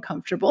be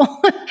uncomfortable.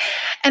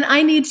 And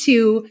I need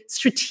to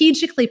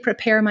strategically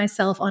prepare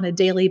myself on a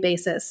daily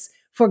basis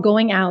for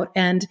going out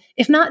and,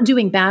 if not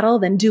doing battle,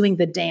 then doing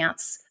the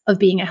dance of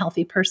being a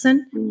healthy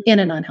person in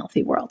an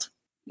unhealthy world.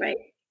 Right.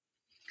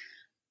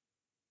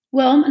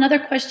 Well, another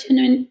question,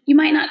 and you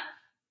might not,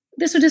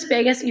 this would just be,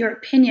 I guess, your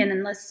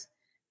opinion,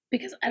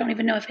 because I don't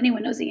even know if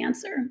anyone knows the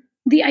answer.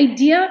 The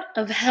idea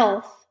of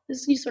health,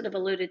 this you sort of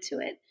alluded to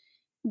it,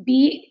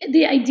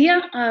 the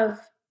idea of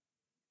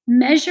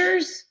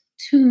measures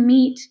to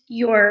meet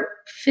your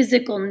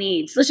physical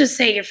needs. Let's just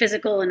say your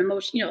physical and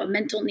emotional,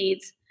 mental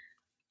needs.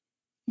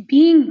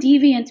 Being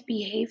deviant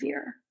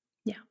behavior.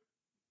 Yeah.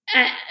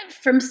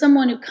 From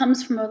someone who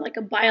comes from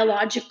a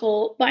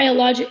biological,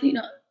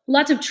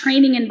 lots of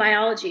training in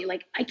biology.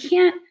 Like I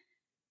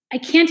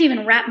can't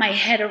even wrap my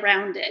head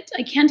around it.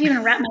 I can't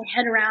even wrap my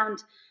head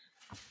around.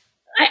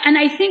 And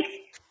I think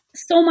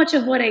so much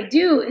of what I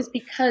do is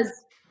because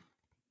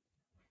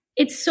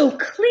it's so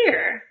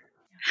clear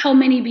how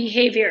many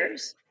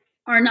behaviors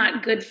are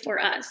not good for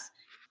us.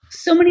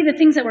 So many of the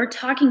things that we're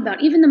talking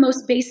about, even the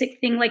most basic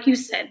thing, like you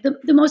said,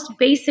 the most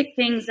basic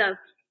things of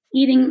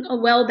eating a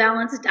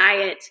well-balanced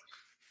diet,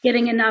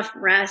 getting enough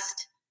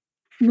rest,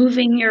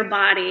 moving your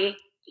body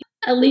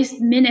at least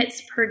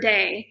minutes per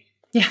day.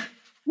 Yeah.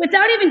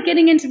 Without even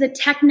getting into the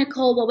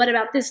technical, well, what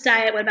about this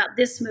diet? What about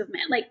this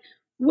movement? Like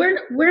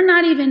we're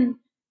not even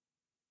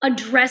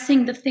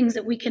addressing the things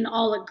that we can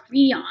all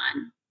agree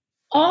on.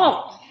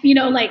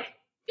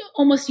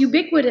 Almost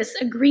ubiquitous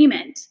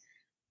agreement.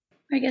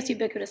 I guess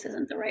ubiquitous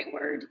isn't the right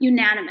word.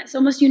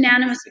 Almost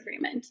unanimous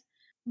agreement.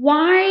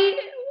 Why?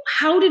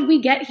 How did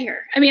we get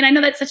here? I mean, I know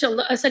that's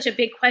such a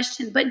big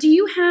question, but do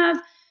you have?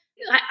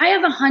 I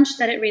have a hunch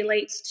that it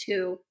relates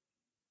to.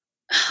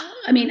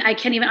 I mean, I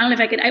don't know if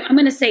I could. I'm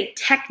going to say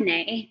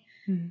technology,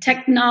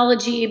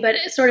 but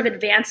sort of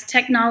advanced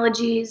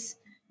technologies.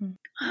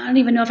 I don't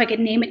even know if I could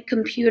name it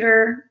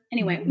computer.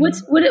 Anyway,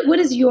 what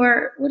is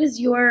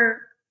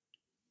your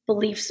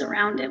beliefs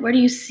around it? Where do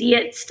you see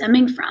it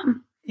stemming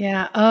from?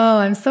 Yeah. Oh,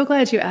 I'm so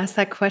glad you asked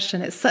that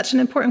question. It's such an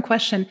important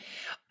question.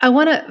 I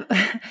want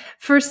to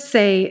first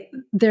say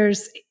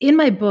in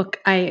my book,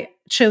 I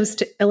chose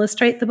to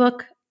illustrate the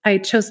book. I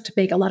chose to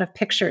make a lot of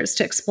pictures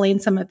to explain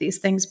some of these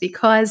things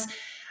because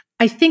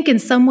I think in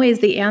some ways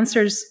the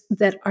answers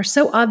that are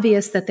so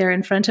obvious that they're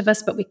in front of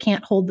us, but we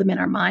can't hold them in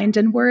our mind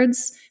in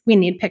words, we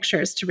need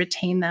pictures to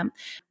retain them.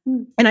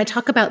 And I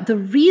talk about the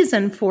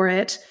reason for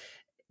it,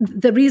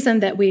 the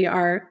reason that we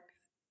are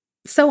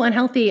so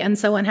unhealthy and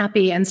so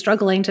unhappy and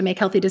struggling to make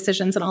healthy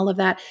decisions and all of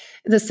that.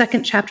 The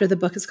second chapter of the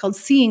book is called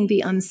Seeing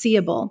the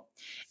Unseeable.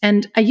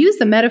 And I use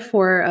the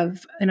metaphor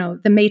of,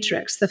 The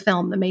Matrix, the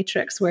film, The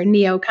Matrix, where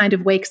Neo kind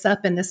of wakes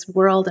up in this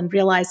world and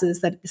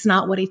realizes that it's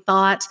not what he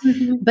thought,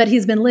 but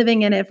he's been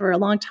living in it for a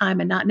long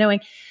time and not knowing.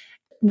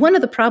 One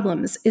of the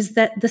problems is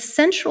that the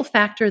central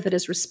factor that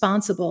is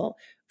responsible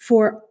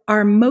for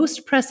our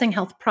most pressing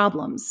health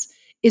problems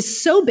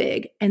is so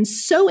big and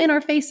so in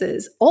our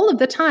faces all of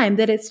the time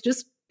that it's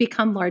just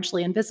become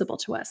largely invisible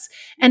to us.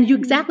 And you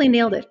exactly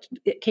nailed it,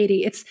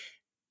 Katie. It's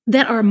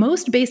that our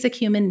most basic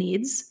human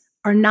needs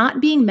are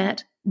not being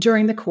met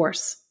during the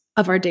course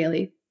of our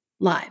daily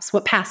lives,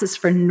 what passes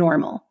for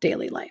normal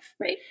daily life.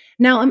 Right.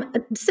 Now, I'm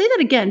say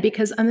that again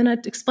because I'm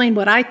going to explain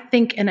what I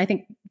think, and I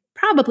think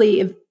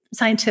probably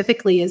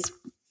scientifically is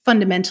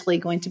fundamentally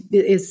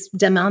is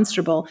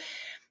demonstrable.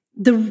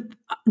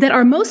 That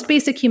our most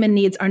basic human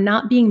needs are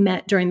not being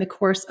met during the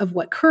course of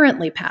what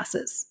currently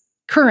passes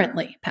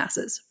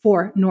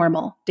for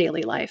normal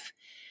daily life.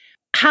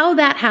 How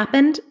that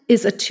happened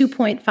is a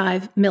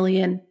 2.5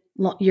 million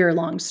year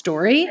long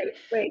story,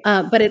 right.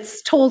 But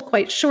it's told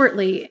quite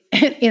shortly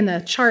in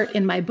the chart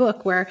in my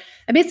book where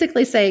I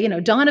basically say,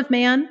 dawn of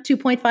man,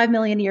 2.5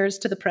 million years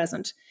to the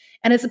present.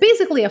 And it's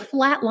basically a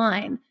flat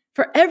line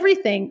for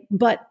everything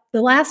but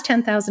the last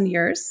 10,000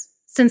 years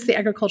since the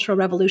agricultural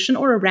revolution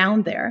or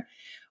around there,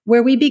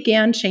 where we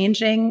began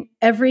changing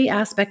every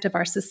aspect of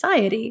our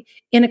society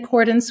in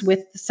accordance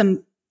with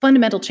some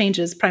fundamental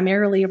changes,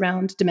 primarily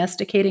around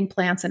domesticating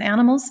plants and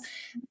animals,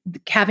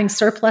 having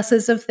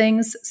surpluses of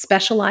things,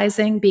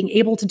 specializing, being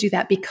able to do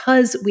that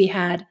because we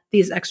had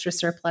these extra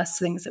surplus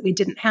things that we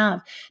didn't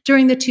have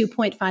during the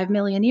 2.5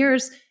 million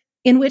years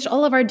in which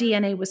all of our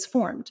DNA was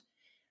formed.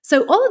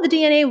 So all of the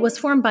DNA was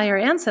formed by our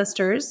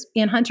ancestors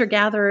in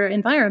hunter-gatherer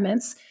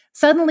environments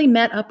suddenly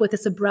met up with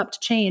this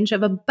abrupt change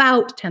of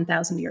about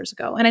 10,000 years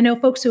ago. And I know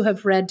folks who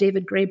have read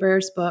David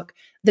Graeber's book,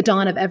 The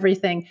Dawn of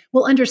Everything,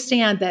 will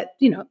understand that,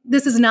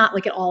 this is not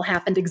like it all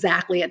happened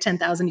exactly at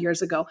 10,000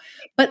 years ago.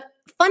 But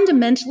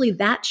fundamentally,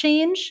 that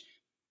change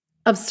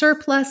of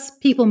surplus,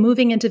 people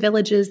moving into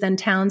villages, then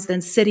towns,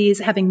 then cities,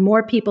 having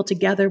more people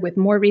together with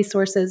more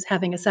resources,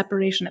 having a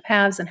separation of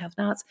haves and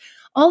have-nots.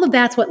 All of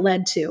that's what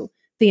led to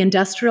the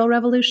Industrial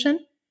Revolution,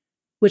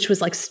 which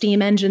was like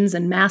steam engines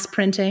and mass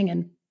printing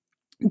and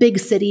big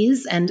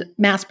cities and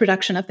mass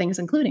production of things,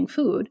 including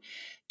food,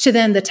 to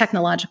then the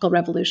technological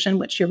revolution,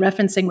 which you're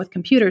referencing with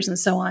computers and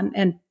so on,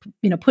 and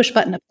push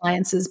button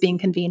appliances being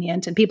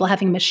convenient and people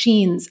having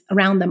machines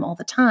around them all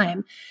the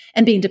time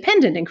and being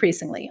dependent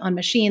increasingly on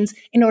machines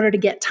in order to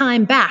get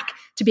time back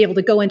to be able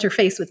to go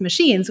interface with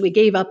machines. We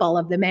gave up all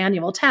of the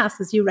manual tasks,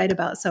 as you write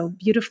about so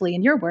beautifully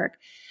in your work.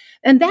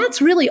 And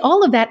that's really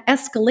all of that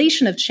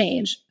escalation of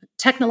change,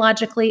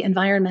 technologically,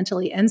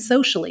 environmentally, and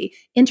socially,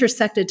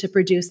 intersected to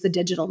produce the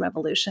digital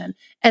revolution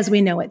as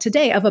we know it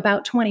today of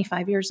about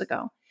 25 years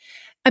ago.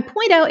 I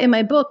point out in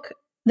my book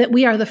that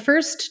we are the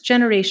first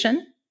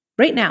generation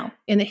right now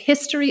in the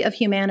history of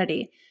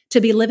humanity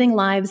to be living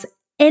lives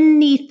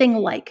anything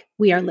like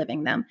we are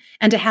living them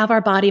and to have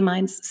our body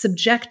minds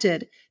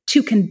subjected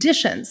to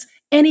conditions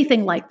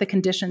anything like the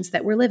conditions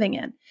that we're living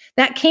in.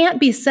 That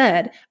can't be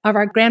said of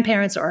our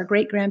grandparents or our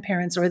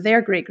great-grandparents or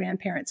their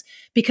great-grandparents,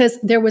 because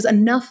there was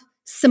enough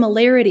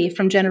similarity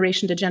from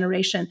generation to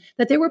generation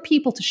that there were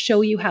people to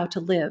show you how to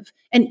live.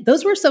 And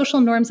those were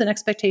social norms and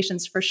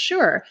expectations for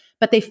sure,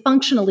 but they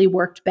functionally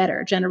worked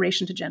better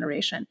generation to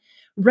generation.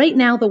 Right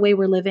now, the way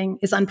we're living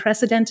is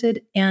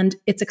unprecedented, and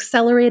it's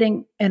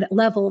accelerating at a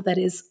level that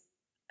is,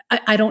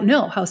 I don't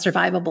know how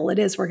survivable it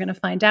is. We're going to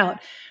find out.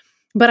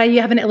 But I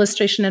have an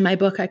illustration in my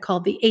book I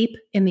call The Ape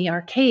in the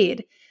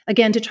Arcade,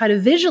 again, to try to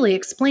visually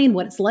explain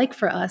what it's like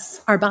for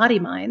us, our body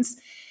minds.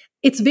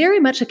 It's very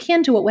much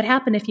akin to what would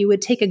happen if you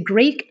would take a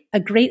great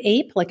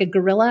ape, like a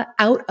gorilla,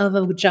 out of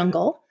a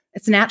jungle,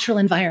 its natural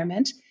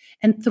environment,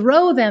 and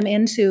throw them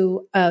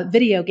into a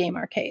video game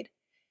arcade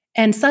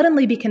and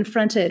suddenly be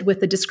confronted with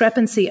the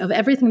discrepancy of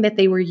everything that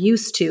they were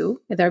used to,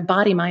 their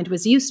body mind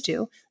was used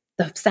to,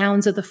 the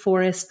sounds of the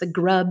forest, the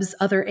grubs,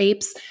 other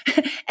apes,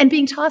 and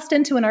being tossed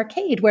into an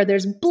arcade where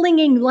there's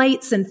blinging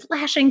lights and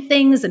flashing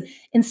things and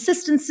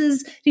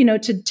insistences,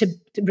 to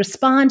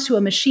respond to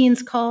a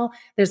machine's call.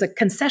 There's a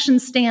concession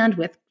stand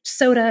with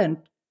soda and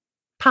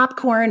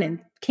popcorn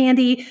and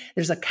candy.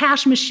 There's a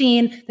cash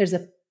machine. There's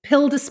a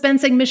pill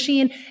dispensing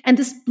machine.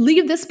 And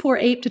leave this poor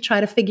ape to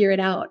try to figure it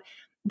out.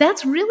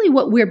 That's really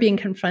what we're being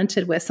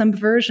confronted with, some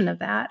version of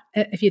that.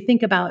 If you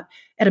think about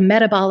at a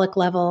metabolic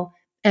level,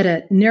 at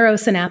a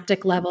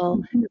neurosynaptic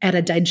level, at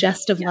a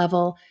digestive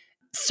level,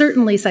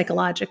 certainly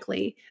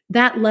psychologically,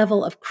 that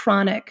level of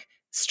chronic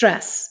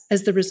stress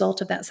as the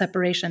result of that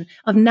separation,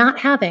 of not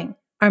having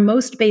our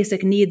most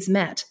basic needs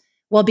met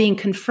while being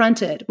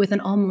confronted with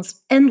an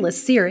almost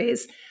endless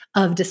series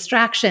of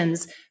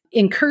distractions,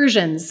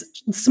 incursions,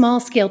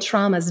 small-scale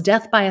traumas,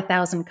 death by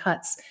 1,000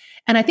 cuts.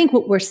 And I think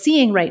what we're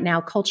seeing right now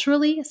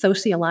culturally,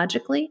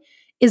 sociologically,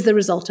 is the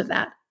result of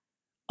that.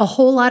 A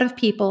whole lot of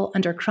people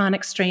under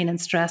chronic strain and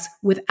stress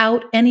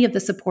without any of the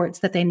supports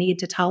that they need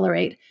to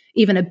tolerate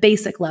even a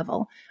basic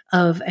level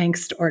of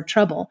angst or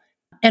trouble.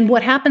 And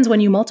what happens when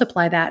you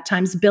multiply that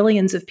times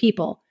billions of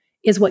people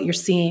is what you're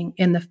seeing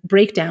in the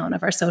breakdown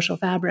of our social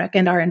fabric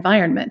and our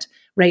environment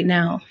right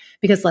now.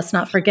 Because let's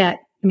not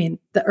forget,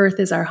 the earth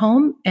is our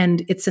home,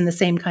 and it's in the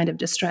same kind of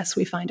distress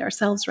we find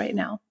ourselves right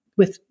now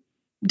with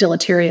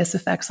deleterious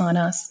effects on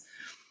us.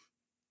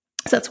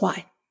 So that's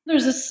why.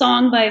 There's a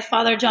song by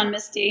Father John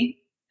Misty,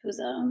 who's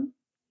an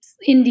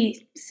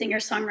indie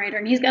singer-songwriter,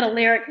 and he's got a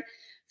lyric,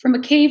 "From a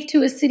cave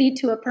to a city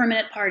to a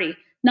permanent party.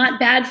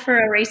 Not bad for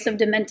a race of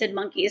demented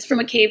monkeys,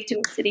 from a cave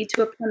to a city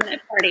to a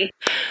permanent party."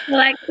 Well,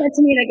 that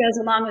to me, that goes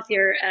along with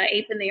your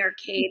ape in the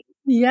arcade.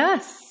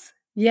 Yes.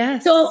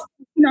 So,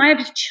 I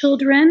have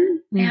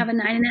children. I have a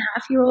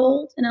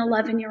 9.5-year-old and an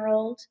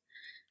 11-year-old.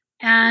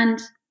 And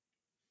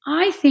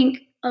I think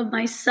of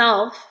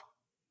myself,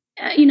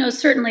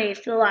 certainly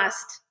for the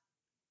last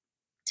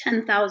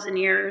 10,000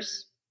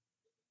 years,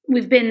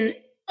 we've been,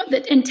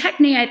 and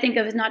techne I think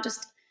of as not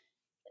just,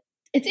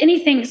 it's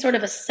anything sort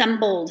of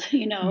assembled,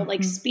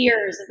 like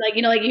spears. It's like,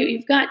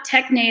 you've got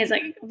techne as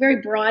like a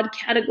very broad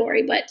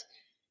category. But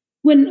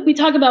when we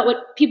talk about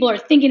what people are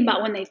thinking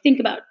about when they think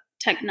about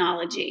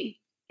technology,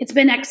 it's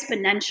been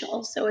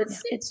exponential. So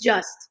it's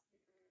just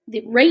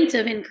the rate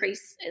of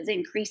increase is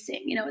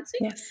increasing.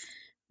 It's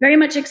very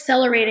much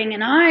accelerating.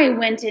 And I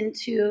went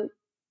into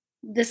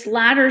this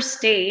latter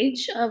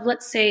stage of,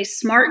 let's say,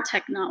 smart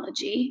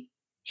technology,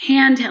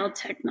 handheld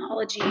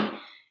technology,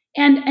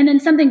 and then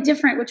something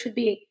different, which would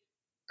be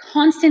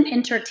constant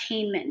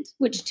entertainment,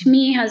 which to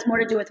me has more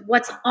to do with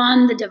what's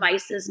on the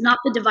devices, not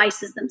the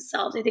devices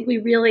themselves. I think we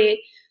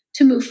really,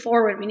 to move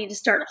forward, we need to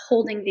start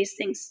holding these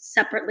things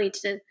separately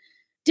to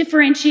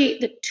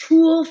differentiate the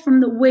tool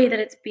from the way that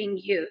it's being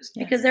used.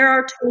 Because there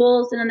are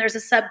tools, and then there's a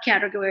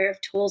subcategory of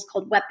tools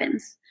called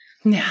weapons.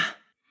 Yeah.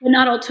 But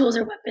not all tools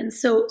are weapons.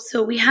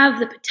 So we have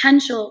the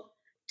potential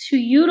to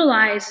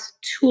utilize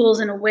tools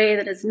in a way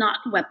that is not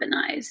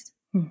weaponized.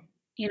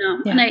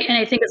 And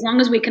I think as long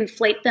as we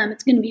conflate them,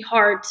 it's going to be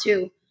hard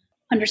to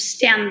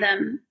understand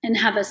them and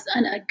have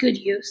a good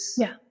use.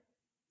 Yeah.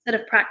 set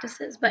of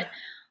practices. But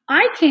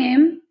I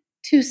came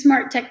to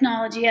smart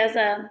technology as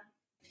a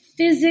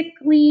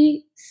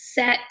physically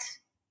set,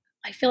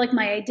 I feel like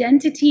my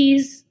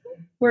identities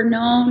were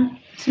known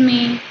to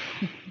me,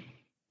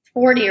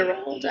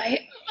 40-year-old.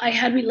 I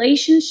had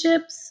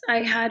relationships,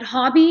 I had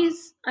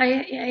hobbies,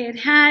 I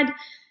had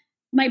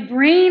my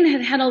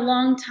brain had a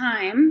long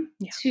time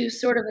to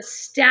sort of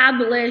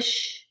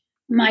establish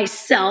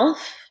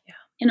myself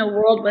in a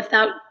world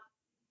without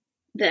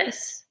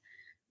this.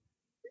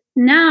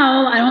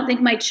 Now, I don't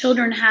think my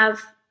children have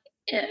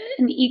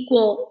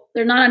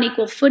they're not on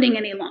equal footing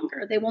any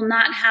longer. They will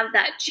not have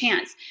that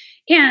chance.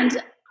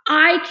 And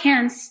I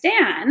can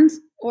stand,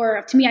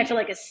 or to me, I feel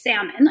like a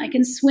salmon. I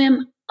can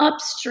swim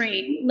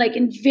upstream, like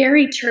in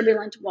very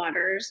turbulent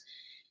waters.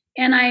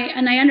 And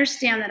I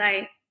understand that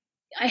I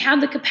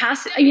have the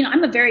capacity. You know,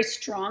 I'm a very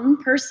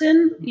strong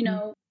person. You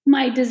know,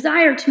 my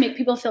desire to make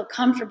people feel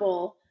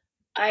comfortable,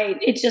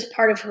 it's just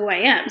part of who I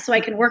am. So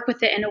I can work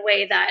with it in a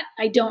way that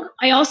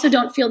I also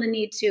don't feel the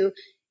need to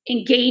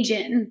engage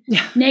in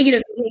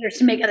negative behaviors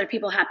to make other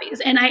people happy.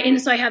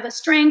 And so I have a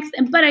strength,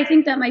 but I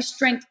think that my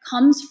strength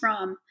comes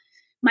from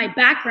my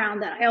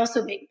background that I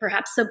also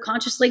perhaps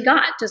subconsciously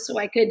got, just so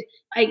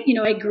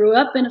I grew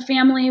up in a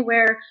family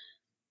where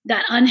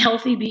that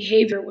unhealthy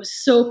behavior was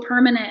so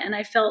permanent, and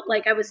I felt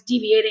like I was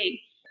deviating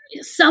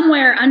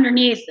somewhere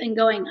underneath and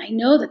going, I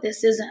know that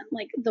this isn't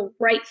like the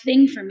right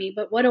thing for me,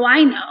 but what do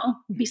I know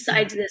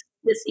besides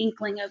this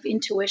inkling of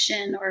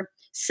intuition or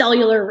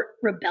cellular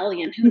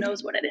rebellion?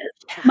 What it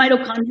is?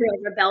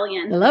 Mitochondrial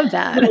rebellion. I love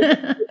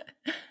that.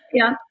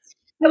 Yeah.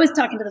 I was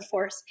talking to the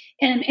force.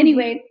 And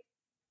anyway,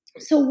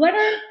 so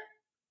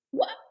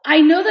I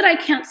know that I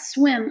can't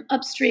swim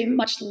upstream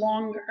much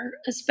longer,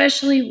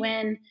 especially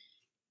when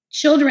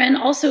children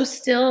also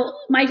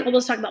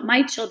we'll talk about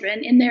my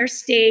children in their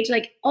stage,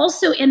 like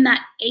also in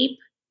that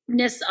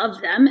ape-ness of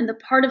them and the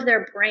part of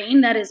their brain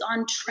that is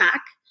on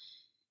track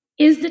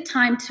is the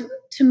time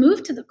to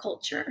move to the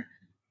culture.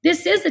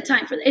 This is the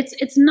time for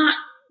it's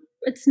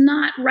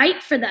not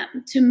right for them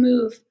to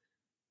move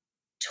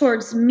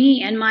towards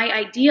me and my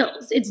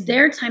ideals. It's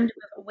their time to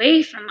move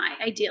away from my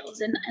ideals.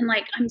 And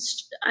like,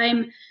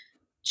 I'm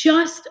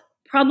just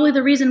probably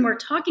the reason we're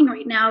talking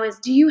right now is,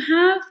 do you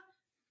have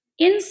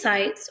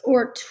insights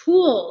or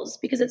tools?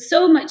 Because it's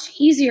so much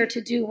easier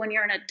to do when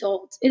you're an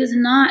adult. It is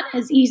not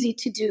as easy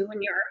to do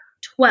when you're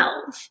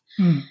 12.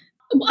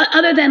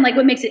 Other than like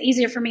what makes it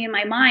easier for me in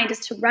my mind is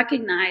to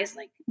recognize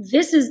like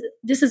this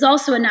is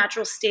also a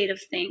natural state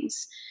of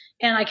things,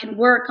 and I can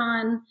work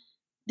on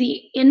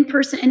the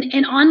in-person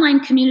and online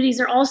communities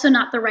are also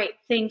not the right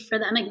thing for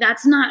them. Like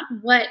that's not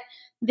what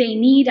they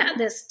need at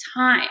this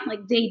time.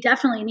 Like they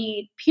definitely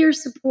need peer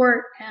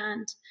support,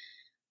 and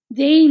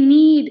they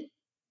need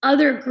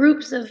other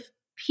groups of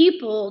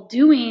people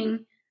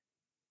doing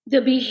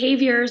the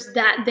behaviors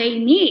that they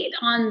need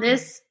on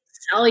this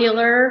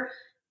cellular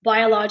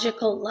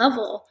biological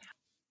level.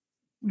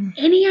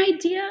 Any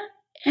idea?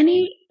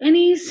 Any,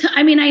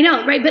 I mean, I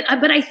know, right?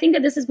 But I think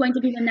that this is going to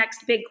be the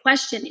next big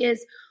question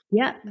is,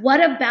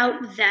 what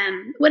about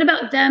them? What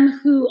about them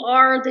who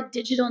are the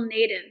digital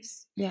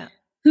natives? Yeah.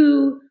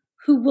 Who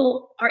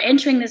are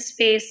entering this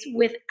space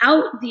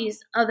without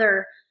these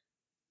other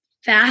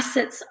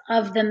facets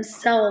of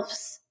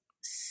themselves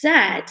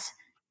set?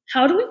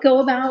 How do we go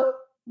about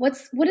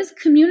what is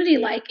community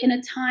like in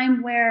a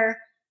time where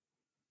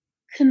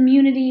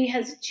community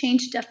has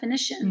changed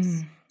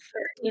definitions?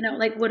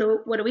 Like what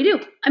do we do?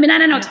 I mean, I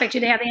don't expect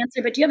you to have the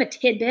answer, but do you have a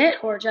tidbit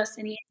or just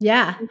any?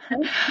 Yeah.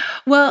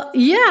 Well,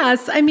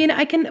 yes. I mean,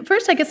 I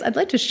guess I'd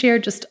like to share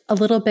just a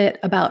little bit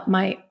about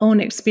my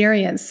own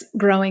experience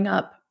growing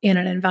up in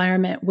an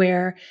environment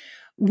where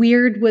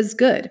weird was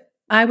good.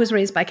 I was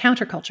raised by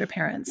counterculture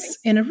parents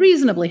in a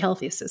reasonably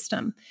healthy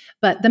system,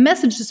 but the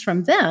messages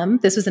from them,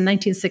 this was in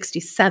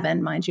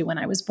 1967, mind you, when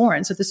I was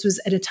born. So this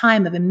was at a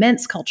time of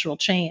immense cultural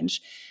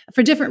change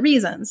for different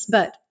reasons,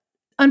 but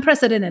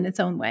unprecedented in its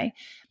own way,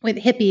 with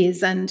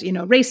hippies and,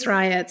 race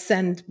riots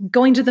and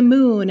going to the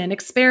moon and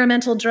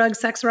experimental drugs,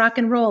 sex, rock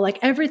and roll, like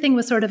everything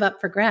was sort of up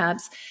for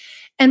grabs.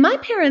 And my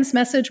parents'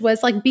 message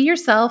was like, be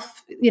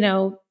yourself,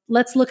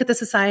 let's look at the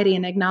society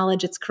and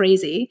acknowledge it's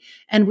crazy,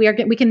 and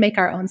we can make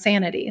our own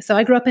sanity. So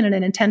I grew up in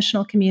an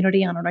intentional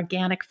community on an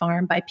organic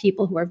farm by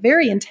people who are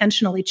very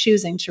intentionally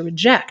choosing to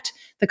reject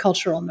the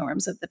cultural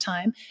norms of the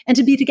time and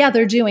to be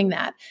together doing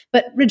that,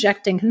 but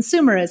rejecting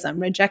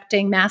consumerism,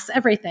 rejecting mass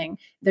everything.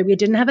 That we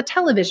didn't have a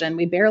television,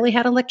 we barely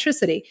had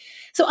electricity.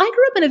 So I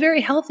grew up in a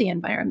very healthy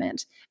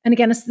environment. And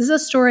again, this is a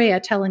story I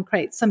tell in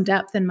quite some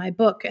depth in my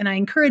book, and I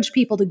encourage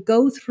people to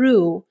go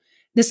through.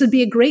 This would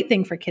be a great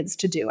thing for kids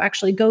to do,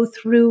 actually go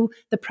through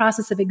the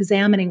process of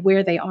examining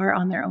where they are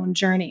on their own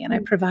journey. And I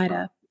provide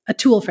a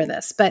tool for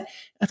this, but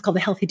it's called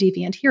the Healthy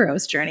Deviant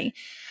Heroes journey.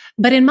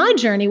 But in my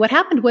journey, what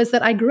happened was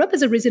that I grew up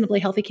as a reasonably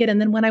healthy kid. And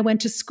then when I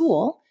went to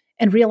school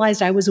and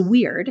realized I was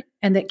weird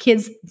and that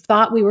kids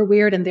thought we were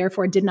weird and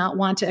therefore did not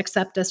want to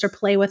accept us or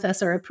play with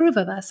us or approve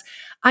of us,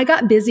 I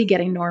got busy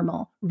getting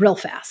normal real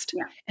fast.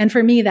 Yeah. And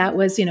for me, that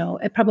was,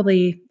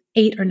 probably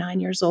 8 or 9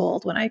 years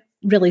old when I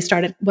really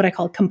started what I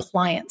call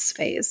compliance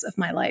phase of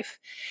my life.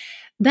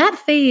 That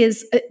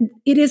phase,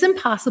 it is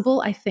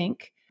impossible, I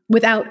think,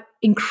 without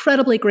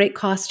incredibly great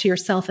cost to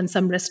yourself and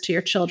some risk to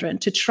your children,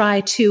 to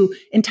try to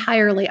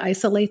entirely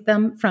isolate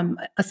them from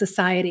a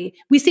society.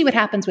 We see what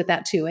happens with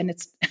that too. And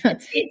it's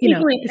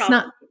it's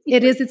not,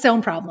 it is its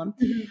own problem.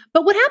 Mm-hmm.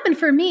 But what happened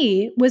for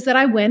me was that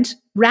I went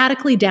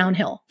radically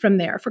downhill from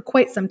there for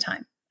quite some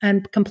time.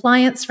 And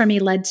compliance for me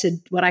led to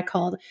what I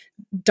called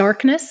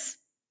darkness,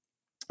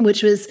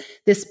 which was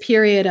this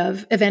period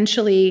of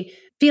eventually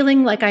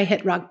feeling like I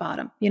hit rock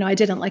bottom. I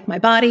didn't like my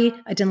body.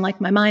 I didn't like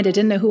my mind. I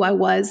didn't know who I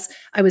was.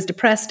 I was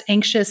depressed,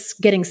 anxious,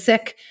 getting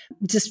sick,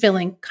 just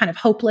feeling kind of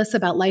hopeless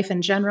about life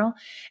in general.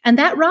 And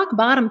that rock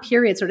bottom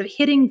period, sort of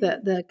hitting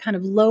the kind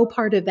of low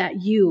part of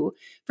that U,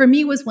 for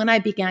me was when I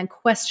began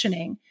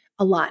questioning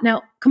a lot.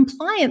 Now,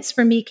 compliance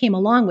for me came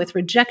along with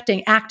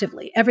rejecting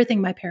actively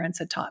everything my parents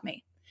had taught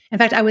me. In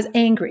fact, I was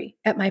angry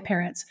at my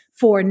parents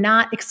for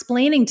not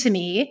explaining to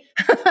me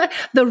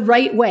the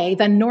right way,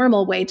 the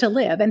normal way to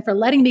live, and for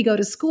letting me go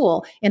to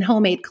school in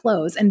homemade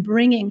clothes and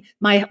bringing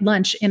my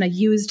lunch in a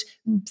used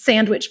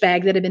sandwich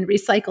bag that had been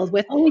recycled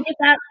with. Oh, we get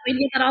that. We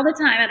get that all the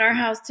time at our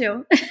house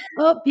too.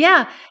 Oh,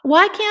 yeah.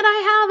 Why can't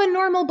I have a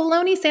normal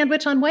bologna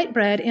sandwich on white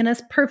bread in a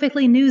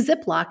perfectly new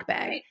Ziploc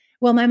bag? Right.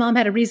 Well, my mom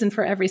had a reason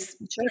for every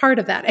part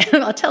of that,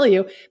 I'll tell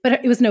you, but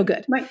it was no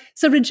good. Right.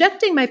 So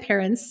rejecting my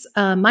parents,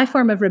 my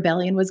form of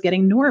rebellion was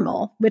getting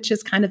normal, which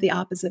is kind of the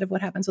opposite of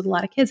what happens with a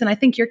lot of kids. And I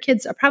think your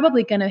kids are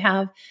probably going to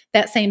have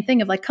that same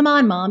thing of like, come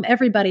on, mom,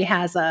 everybody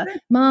has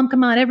mom,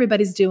 come on,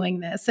 everybody's doing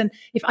this. And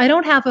if I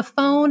don't have a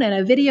phone and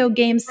a video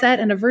game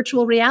set and a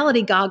virtual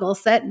reality goggle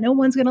set, no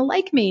one's going to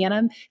like me and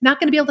I'm not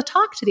going to be able to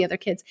talk to the other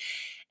kids.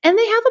 And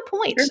they have a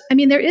point. Sure. I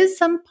mean, there is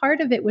some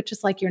part of it which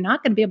is like, you're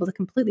not going to be able to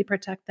completely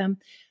protect them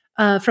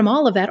from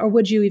all of that, or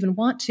would you even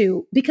want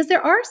to? Because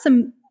there are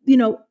some,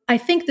 I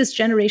think this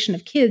generation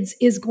of kids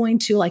is going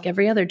to, like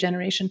every other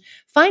generation,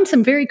 find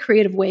some very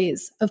creative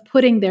ways of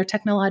putting their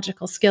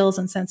technological skills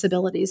and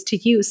sensibilities to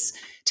use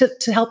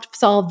to help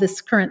solve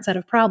this current set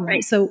of problems.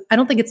 Right. So I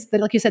don't think it's,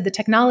 like you said, the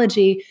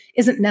technology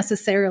isn't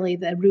necessarily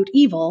the root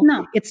evil.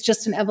 No. It's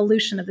just an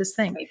evolution of this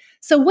thing. Right.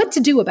 So what to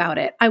do about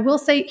it? I will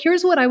say,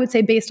 here's what I would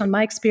say based on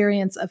my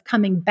experience of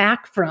coming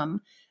back from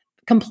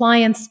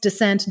compliance,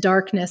 dissent,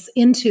 darkness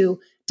into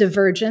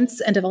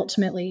divergence and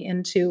ultimately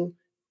into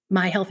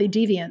my healthy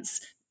deviance.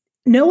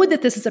 Know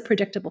that this is a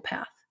predictable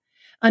path.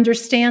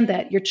 Understand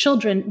that your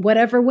children,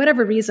 whatever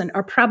reason,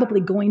 are probably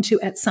going to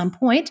at some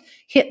point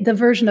hit the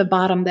version of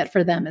bottom that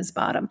for them is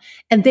bottom.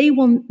 And they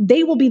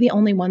will be the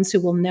only ones who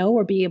will know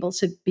or be able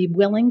to be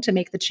willing to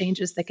make the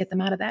changes that get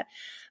them out of that.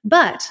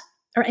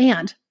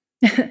 And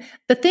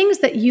the things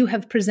that you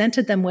have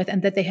presented them with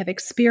and that they have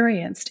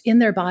experienced in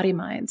their body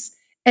minds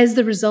as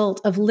the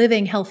result of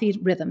living healthy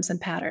rhythms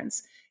and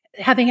patterns,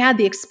 having had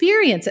the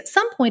experience at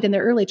some point in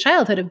their early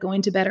childhood of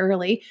going to bed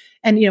early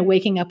and,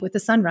 waking up with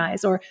the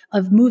sunrise, or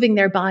of moving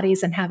their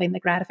bodies and having the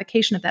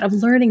gratification of that, of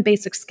learning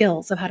basic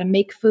skills of how to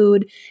make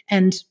food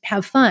and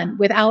have fun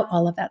without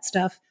all of that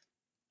stuff,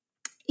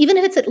 even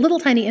if it's at little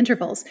tiny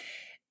intervals,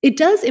 it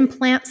does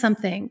implant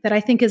something that I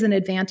think is an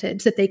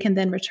advantage that they can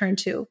then return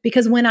to.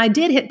 Because when I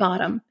did hit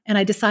bottom and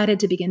I decided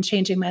to begin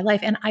changing my life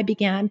and I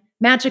began,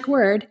 magic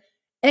word,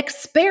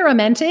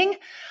 experimenting,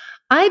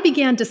 I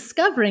began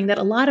discovering that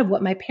a lot of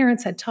what my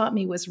parents had taught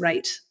me was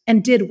right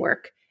and did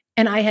work.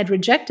 And I had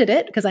rejected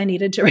it because I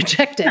needed to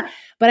reject it.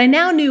 But I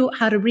now knew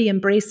how to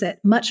re-embrace it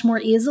much more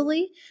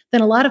easily than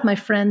a lot of my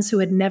friends who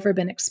had never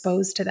been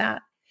exposed to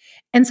that.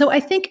 And so I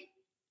think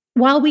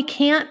while we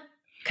can't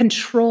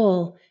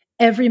control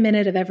every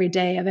minute of every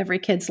day of every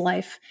kid's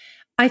life,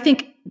 I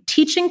think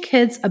teaching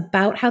kids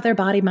about how their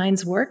body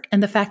minds work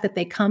and the fact that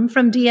they come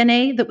from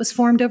DNA that was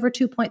formed over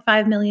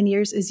 2.5 million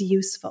years is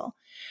useful.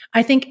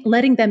 I think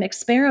letting them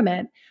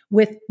experiment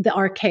with the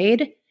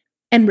arcade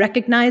and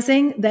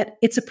recognizing that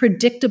it's a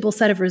predictable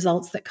set of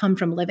results that come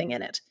from living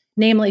in it,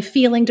 namely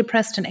feeling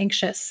depressed and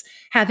anxious,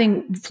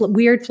 having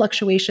weird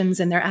fluctuations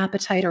in their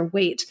appetite or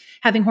weight,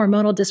 having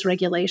hormonal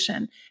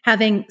dysregulation,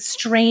 having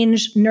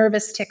strange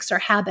nervous tics or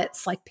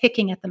habits like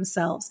picking at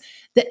themselves.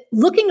 That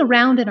looking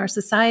around in our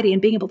society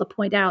and being able to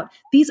point out,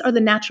 these are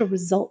the natural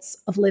results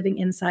of living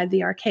inside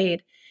the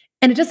arcade.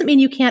 And it doesn't mean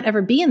you can't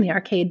ever be in the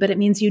arcade, but it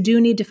means you do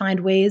need to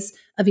find ways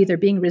of either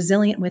being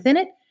resilient within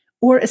it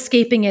or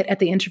escaping it at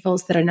the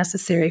intervals that are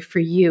necessary for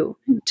you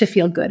to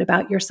feel good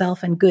about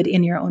yourself and good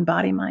in your own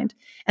body mind.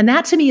 And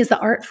that to me is the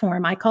art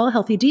form I call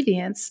healthy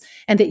deviance,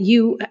 and that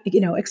you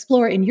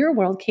explore in your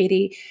world,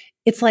 Katie.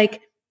 It's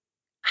like,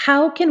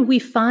 how can we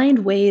find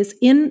ways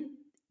in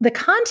the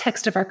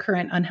context of our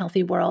current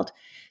unhealthy world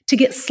to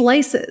get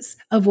slices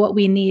of what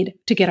we need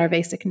to get our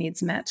basic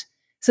needs met,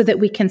 so that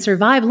we can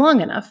survive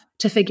long enough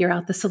to figure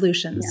out the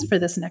solutions for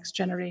this next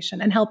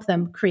generation and help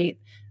them create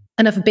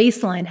enough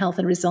baseline health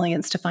and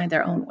resilience to find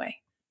their own way.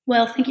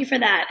 Well, thank you for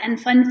that. And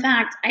fun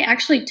fact, I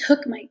actually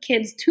took my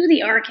kids to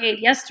the arcade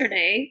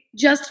yesterday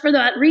just for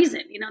that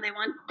reason. They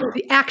want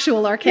the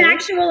actual arcade. The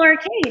actual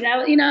arcade,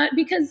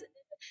 because,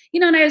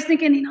 and I was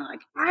thinking,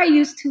 like, I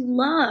used to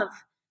love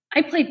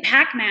I played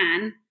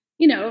Pac-Man,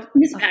 you know,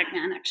 Miss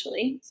Pac-Man,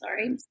 actually.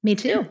 Sorry. Me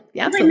too.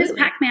 Yeah, I played Miss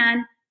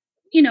Pac-Man,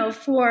 you know,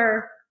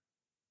 for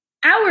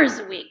hours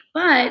a week.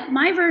 But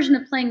my version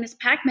of playing Miss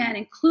Pac-Man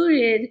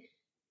included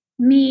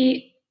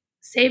me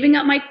saving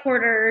up my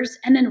quarters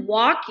and then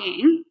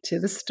walking to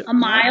the a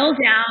mile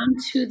down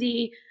to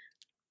the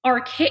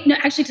arcade, no,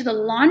 actually to the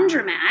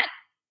laundromat.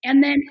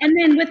 And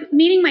then with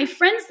meeting my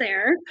friends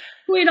there,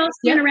 who we'd all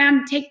stand around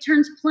and take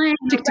turns playing.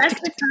 And the rest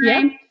of the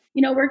time,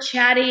 you know, we're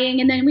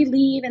chatting and then we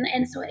leave.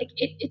 And so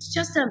it's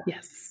just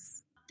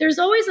there's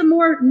always a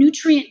more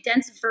nutrient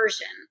dense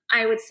version,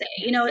 I would say,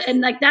 you know,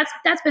 and like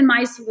that's been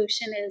my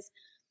solution is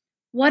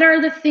what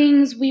are the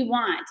things we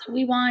want?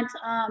 We want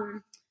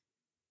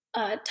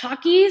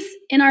Takis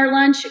in our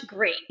lunch.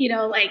 Great. You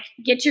know, like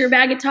get your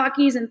bag of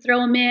Takis and throw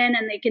them in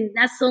and they can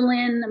nestle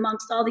in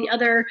amongst all the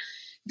other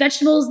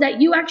vegetables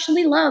that you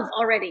actually love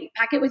already.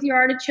 Pack it with your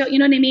artichoke. You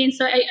know what I mean?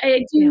 So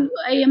I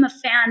am a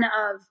fan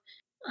of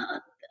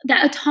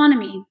that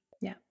autonomy.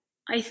 Yeah.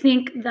 I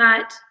think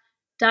that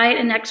diet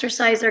and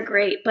exercise are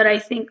great, but I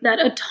think that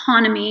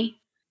autonomy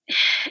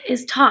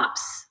is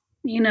tops,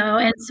 you know?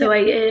 And so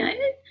I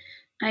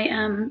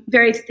am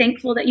very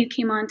thankful that you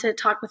came on to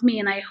talk with me.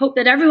 And I hope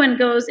that everyone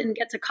goes and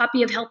gets a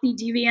copy of Healthy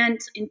Deviant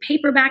in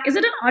paperback. Is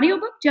it an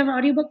audiobook? Do you have an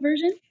audiobook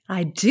version?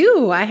 I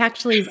do. I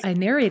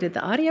narrated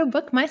the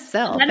audiobook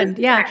myself. And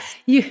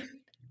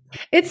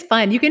it's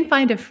fun. You can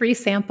find a free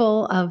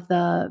sample of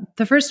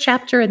the first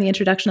chapter and the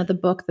introduction of the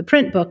book, the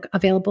print book,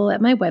 available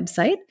at my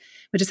website,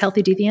 which is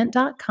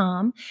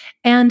healthydeviant.com.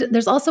 And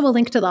there's also a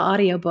link to the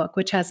audiobook,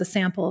 which has a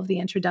sample of the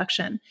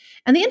introduction.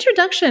 And the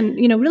introduction,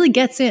 you know, really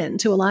gets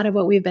into a lot of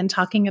what we've been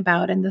talking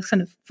about and the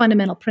kind of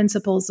fundamental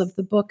principles of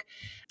the book.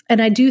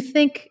 And I do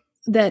think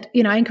that,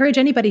 you know, I encourage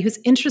anybody who's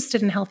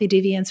interested in healthy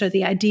deviance or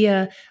the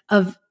idea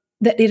of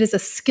that it is a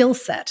skill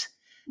set.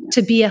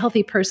 To be a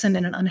healthy person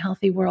in an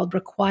unhealthy world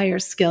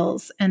requires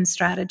skills and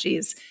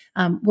strategies.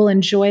 We'll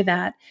enjoy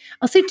that.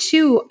 I'll say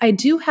too, I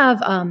do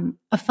have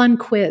a fun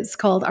quiz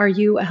called Are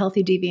You a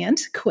Healthy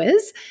Deviant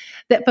quiz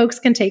that folks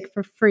can take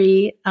for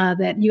free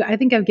I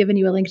think I've given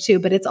you a link to,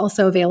 but it's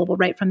also available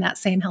right from that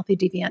same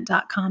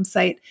healthydeviant.com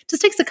site.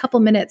 Just takes a couple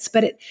minutes,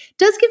 but it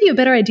does give you a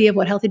better idea of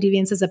what Healthy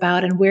Deviance is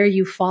about and where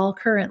you fall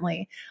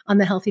currently on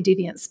the Healthy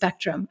Deviant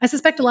spectrum. I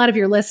suspect a lot of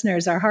your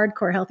listeners are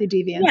hardcore Healthy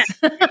Deviants.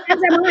 Yeah,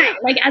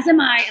 as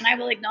am I, and I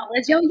will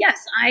acknowledge,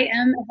 yes, I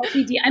am a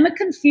healthy I'm a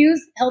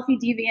confused Healthy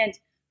Deviant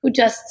who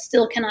just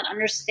still cannot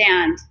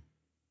understand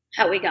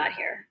how we got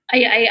here.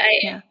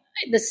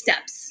 The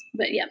steps,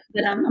 but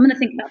I'm going to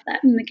think about that.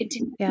 I'm going to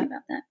continue to think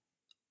about that.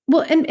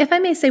 Well, and if I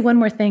may say one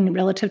more thing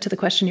relative to the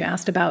question you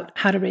asked about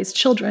how to raise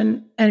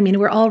children, I mean,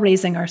 we're all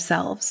raising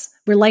ourselves.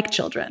 We're like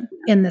children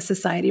in this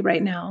society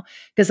right now.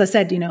 Because I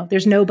said, you know,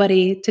 there's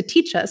nobody to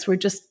teach us. We're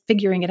just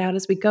figuring it out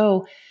as we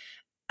go.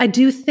 I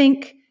do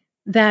think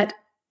that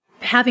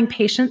having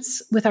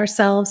patience with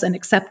ourselves and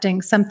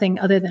accepting something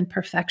other than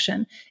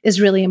perfection is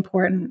really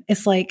important.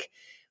 It's like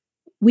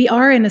we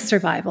are in a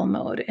survival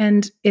mode,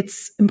 and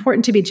it's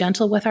important to be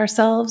gentle with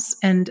ourselves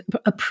and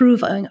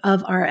approving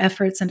of our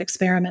efforts and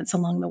experiments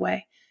along the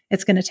way.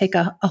 It's going to take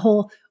a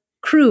whole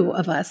crew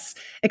of us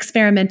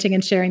experimenting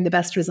and sharing the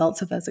best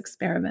results of those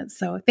experiments.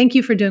 So thank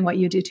you for doing what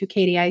you do too,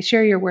 Katie. I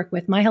share your work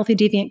with my Healthy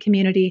Deviant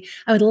community.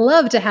 I would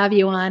love to have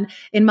you on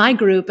in my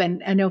group.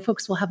 And I know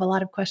folks will have a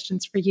lot of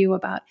questions for you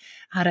about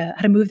how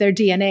to move their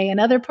DNA and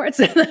other parts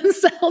of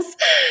themselves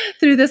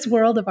through this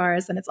world of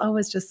ours. And it's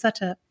always just such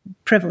a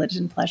privilege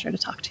and pleasure to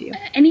talk to you.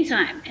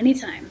 Anytime.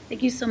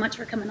 Thank you so much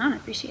for coming on. I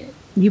appreciate it.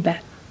 You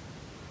bet.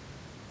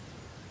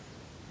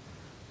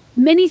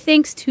 Many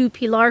thanks to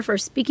Pilar for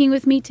speaking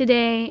with me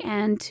today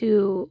and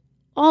to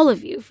all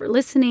of you for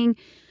listening.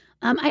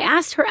 I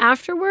asked her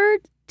afterward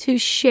to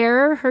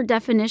share her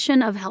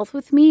definition of health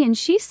with me, and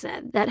she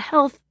said that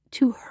health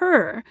to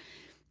her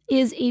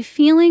is a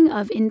feeling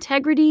of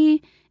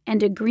integrity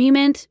and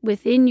agreement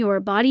within your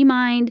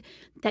body-mind,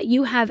 that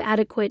you have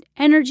adequate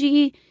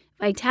energy,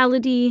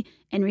 vitality,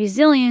 and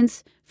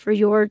resilience for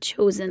your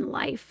chosen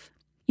life.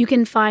 You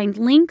can find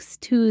links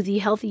to the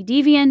Healthy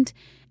Deviant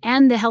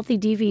and the Healthy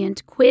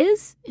Deviant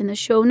quiz in the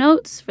show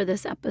notes for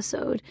this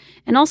episode.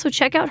 And also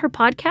check out her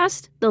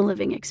podcast, The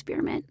Living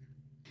Experiment.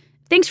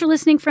 Thanks for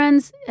listening,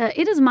 friends.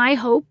 It is my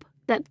hope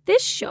that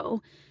this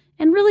show,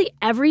 and really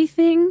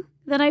everything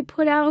that I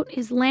put out,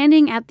 is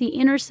landing at the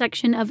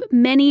intersection of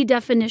many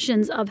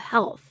definitions of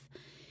health.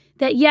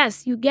 That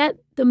yes, you get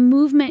the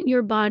movement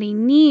your body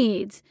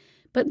needs,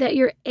 but that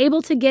you're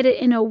able to get it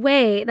in a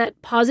way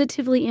that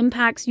positively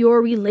impacts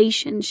your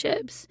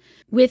relationships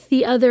with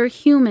the other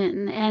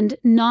human and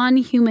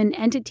non-human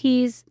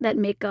entities that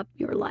make up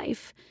your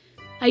life.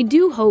 I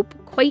do hope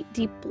quite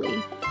deeply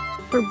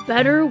for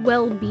better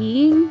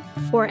well-being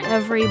for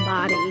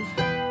everybody,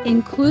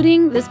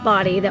 including this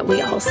body that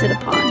we all sit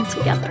upon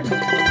together.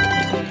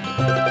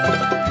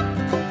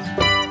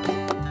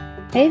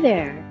 Hey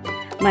there.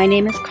 My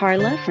name is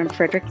Carla from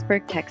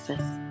Fredericksburg,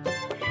 Texas.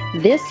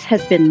 This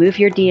has been Move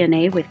Your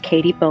DNA with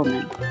Katie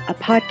Bowman, a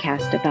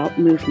podcast about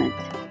movement.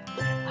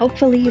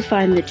 Hopefully you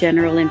find the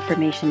general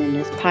information in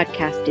this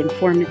podcast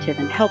informative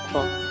and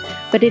helpful,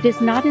 but it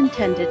is not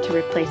intended to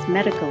replace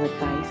medical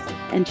advice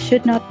and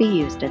should not be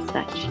used as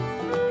such.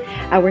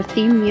 Our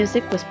theme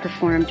music was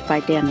performed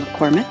by Dan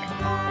McCormick.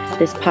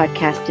 This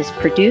podcast is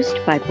produced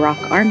by Brock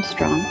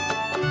Armstrong,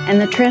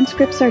 and the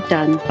transcripts are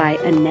done by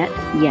Annette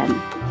Yen.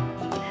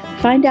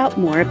 Find out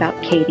more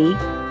about Katie,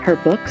 her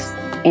books,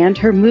 and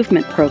her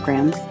movement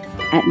programs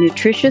at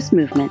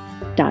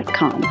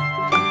nutritiousmovement.com.